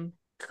flame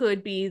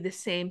could be the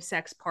same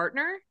sex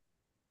partner,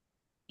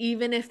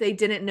 even if they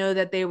didn't know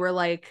that they were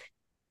like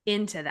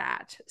into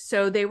that.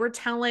 So they were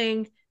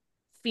telling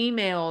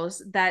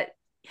females that,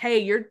 hey,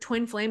 your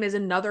twin flame is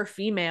another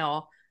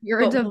female.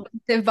 You're a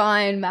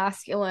divine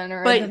masculine,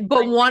 or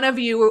but one of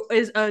you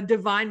is a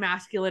divine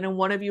masculine and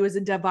one of you is a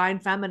divine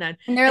feminine.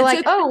 And they're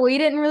like, oh, we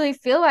didn't really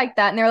feel like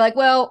that. And they're like,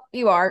 well,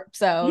 you are.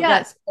 So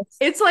yes,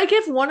 it's like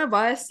if one of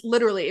us,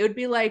 literally, it would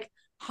be like,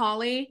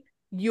 Holly,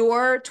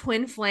 your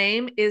twin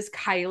flame is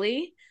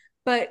Kylie,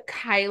 but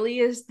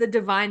Kylie is the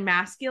divine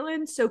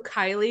masculine. So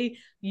Kylie,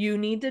 you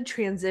need to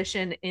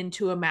transition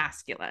into a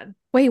masculine.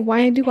 Wait,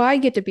 why do I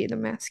get to be the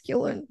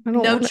masculine? I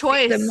don't want to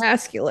be the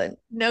masculine.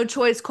 No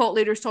choice. Cult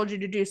leaders told you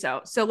to do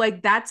so. So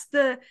like that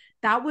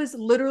was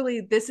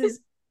literally, this is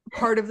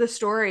part of the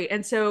story.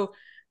 And so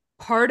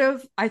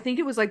I think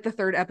it was like the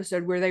third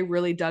episode where they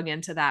really dug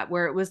into that,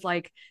 where it was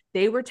like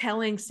they were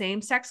telling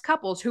same-sex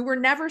couples who were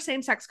never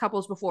same-sex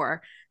couples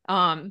before,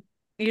 that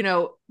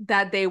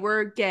they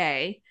were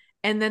gay,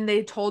 and then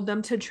they told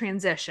them to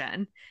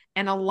transition,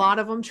 and a lot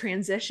of them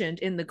transitioned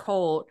in the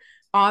cult.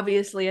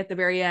 Obviously at the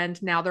very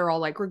end, now they're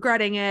all like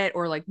regretting it,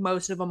 or like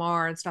most of them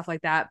are and stuff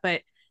like that.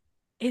 But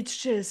it's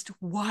just,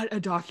 what a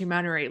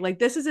documentary. Like,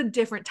 this is a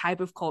different type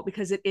of cult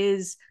because it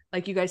is,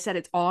 like you guys said,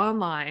 it's all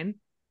online.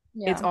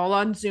 Yeah. It's all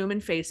on Zoom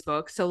and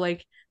Facebook. So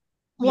like,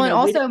 well, and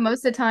also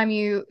most of the time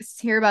you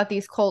hear about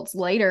these cults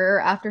later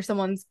after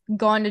someone's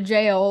gone to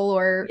jail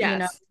or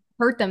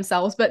hurt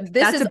themselves. But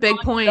that's a big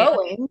point.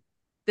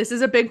 This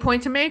is a big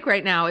point to make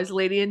right now, is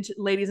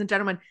ladies and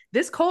gentlemen,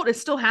 this cult is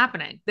still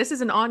happening. This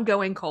is an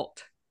ongoing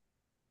cult.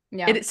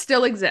 Yeah, it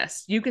still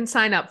exists. You can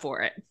sign up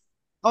for it.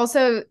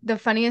 Also, one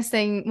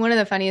of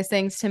the funniest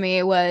things to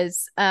me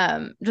was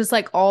just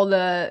like all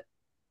the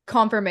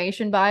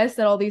confirmation bias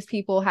that all these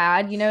people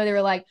had. They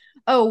were like,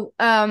 oh,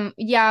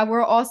 yeah,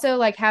 we're also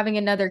like having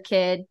another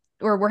kid,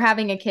 or we're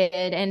having a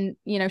kid, and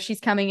she's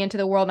coming into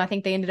the world, and I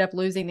think they ended up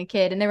losing the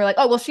kid. And they were like,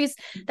 oh, well,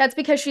 that's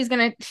because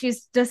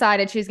she's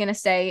decided she's gonna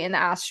stay in the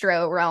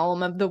astro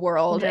realm of the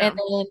world. Yeah. And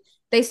then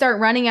they start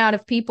running out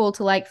of people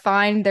to like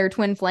find their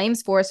twin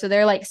flames for. So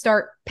they're like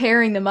start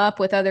pairing them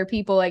up with other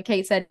people, like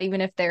Kate said, even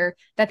if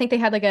I think they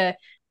had like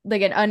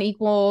an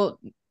unequal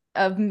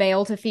of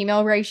male to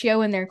female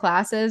ratio in their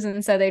classes,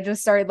 and so they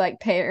just started like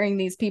pairing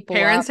these people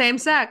up. Same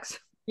sex.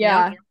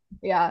 Yeah.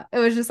 Yeah, it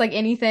was just like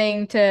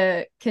anything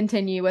to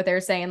continue what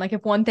they're saying. Like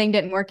if one thing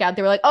didn't work out,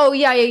 they were like, oh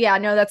yeah,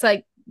 no,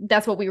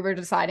 that's what we were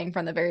deciding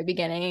from the very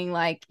beginning.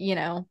 Like,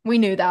 we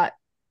knew that.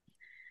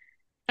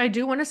 I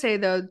do want to say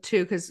though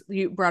too, because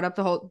you brought up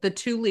the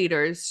two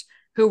leaders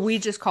who we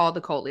just call the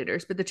cult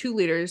leaders, but the two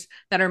leaders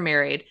that are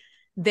married,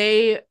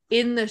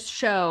 in the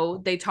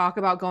show they talk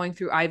about going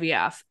through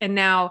IVF, and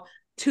now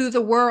to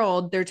the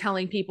world, they're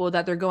telling people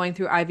that they're going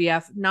through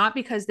IVF, not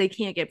because they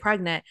can't get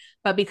pregnant,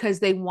 but because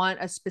they want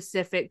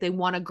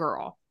a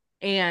girl.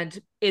 And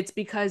it's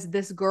because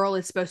this girl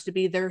is supposed to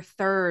be their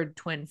third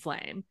twin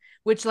flame,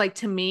 which like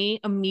to me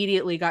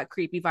immediately got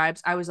creepy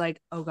vibes. I was like,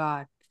 oh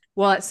God.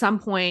 Well, at some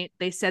point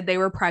they said they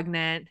were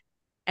pregnant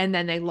and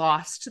then they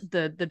lost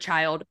the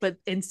child. But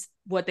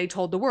what they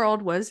told the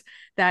world was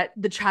that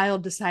the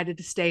child decided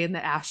to stay in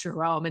the astral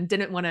realm and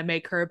didn't want to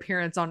make her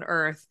appearance on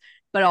Earth.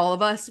 But all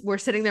of us were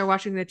sitting there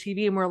watching the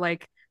TV and we're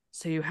like,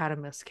 so you had a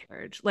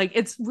miscarriage. Like,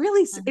 it's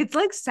really, it's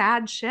like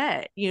sad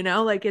shit,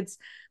 like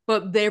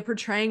but they're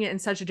portraying it in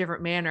such a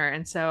different manner.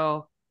 And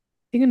so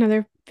I think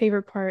another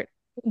favorite part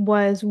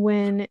was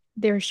when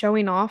they were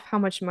showing off how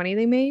much money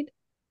they made.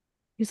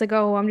 He's like,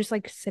 oh, I'm just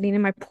like sitting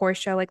in my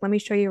Porsche. Like, let me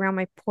show you around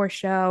my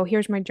Porsche.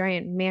 Here's my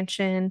giant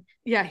mansion.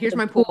 Yeah, here's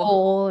my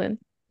pool. And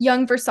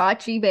young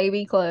Versace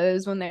baby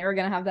clothes when they were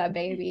gonna have that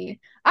baby.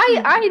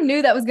 I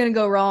knew that was gonna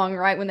go wrong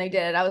right when they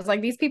did. I was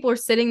like, these people are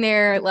sitting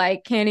there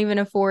like can't even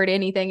afford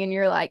anything, and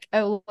you're like,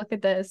 oh, look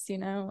at this,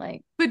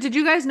 like. But did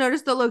you guys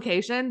notice the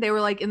location? They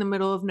were like in the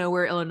middle of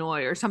nowhere,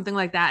 Illinois, or something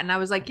like that. And I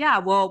was like, yeah,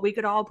 well, we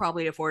could all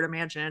probably afford a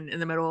mansion in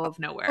the middle of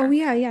Oh nowhere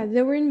yeah,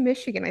 they were in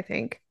Michigan, I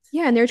think.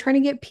 Yeah, and they were trying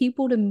to get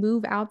people to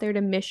move out there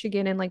to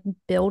Michigan and like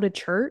build a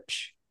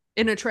church.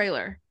 in a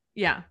trailer.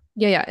 Yeah.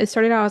 Yeah. It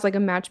started out as like a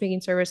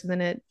matchmaking service, and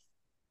then it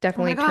Oh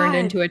my definitely turned God.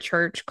 into a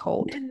church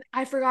cult. And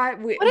I forgot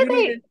What did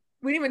they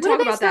we didn't even what talk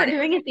did they about start that.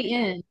 doing at the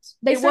end?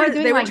 They It started was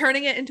doing they were like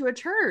turning it into a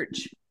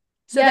church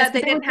so yes, that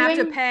but they they were didn't have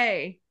to doing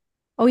pay.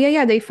 Oh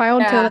yeah, they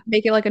filed to yeah. like,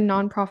 make it like a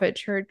nonprofit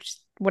church,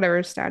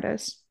 whatever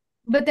status.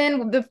 But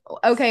then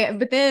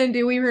but then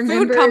do we Food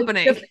remember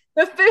company.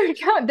 the food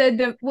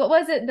the what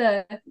was it,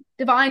 the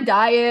Divine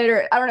Diet,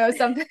 or I don't know,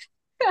 something.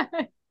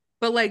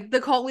 But like the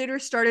cult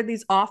leaders started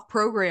these off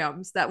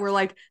programs that were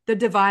like the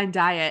divine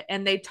diet,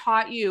 and they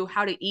taught you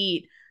how to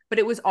eat, but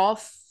it was all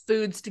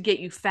foods to get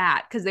you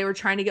fat because they were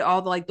trying to get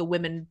all the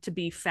women to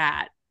be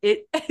fat.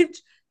 It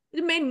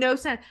made no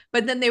sense.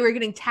 But then they were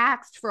getting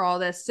taxed for all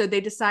this, so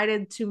they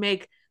decided to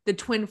make the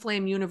twin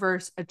flame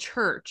universe a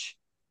church.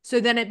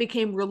 So then it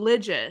became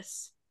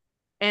religious,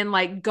 and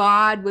like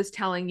God was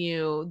telling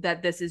you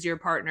that this is your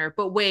partner.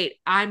 But wait,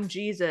 I'm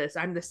Jesus.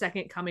 I'm the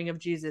second coming of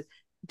Jesus.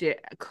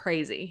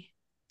 Crazy.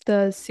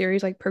 The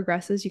series like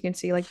progresses, you can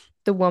see like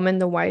the woman,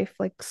 the wife,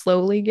 like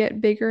slowly get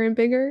bigger and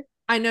bigger.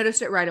 I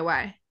noticed it right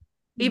away.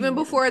 Even Yeah.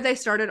 before they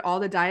started all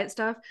the diet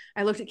stuff,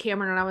 I looked at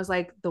Cameron and I was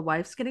like, the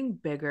wife's getting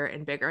bigger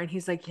and bigger. And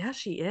he's like, yeah,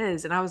 she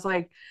is. And I was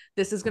like,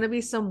 this is going to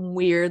be some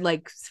weird,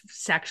 like,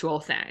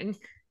 sexual thing.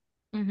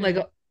 Like,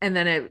 and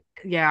then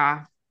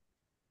yeah,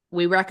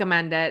 we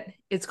recommend it.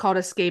 It's called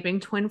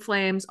Escaping Twin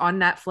Flames on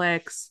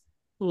Netflix.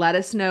 Let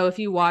us know if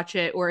you watch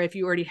it or if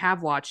you already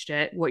have watched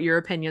it, what your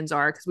opinions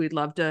are, because we'd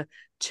love to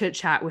chit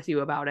chat with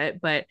you about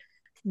it. But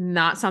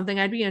not something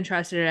I'd be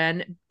interested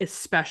in,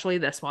 especially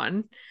this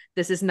one.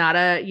 This is not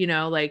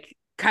like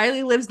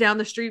Kylie lives down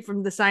the street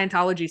from the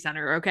Scientology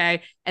Center,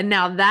 okay? And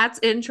now that's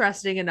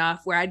interesting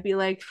enough where I'd be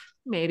like,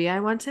 maybe I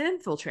want to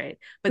infiltrate.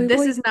 But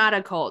this is not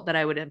a cult that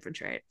I would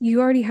infiltrate.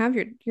 You already have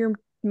you're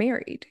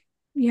married.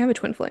 You have a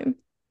twin flame.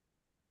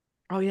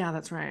 Oh yeah,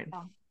 that's right.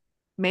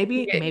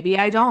 Maybe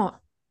I don't.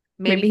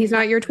 Maybe he's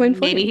not your twin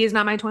flame. Maybe he's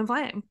not my twin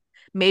flame.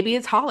 Maybe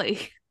it's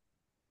Holly.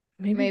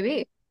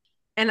 Maybe.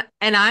 And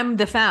I'm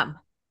the femme.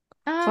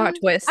 Plot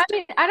twist. I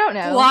mean, I don't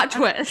know. Plot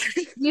twist.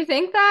 You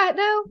think that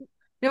though?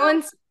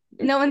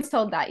 No one's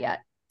told that yet.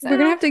 So. We're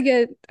gonna have to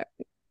get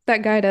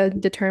that guy to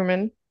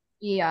determine.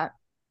 Yeah.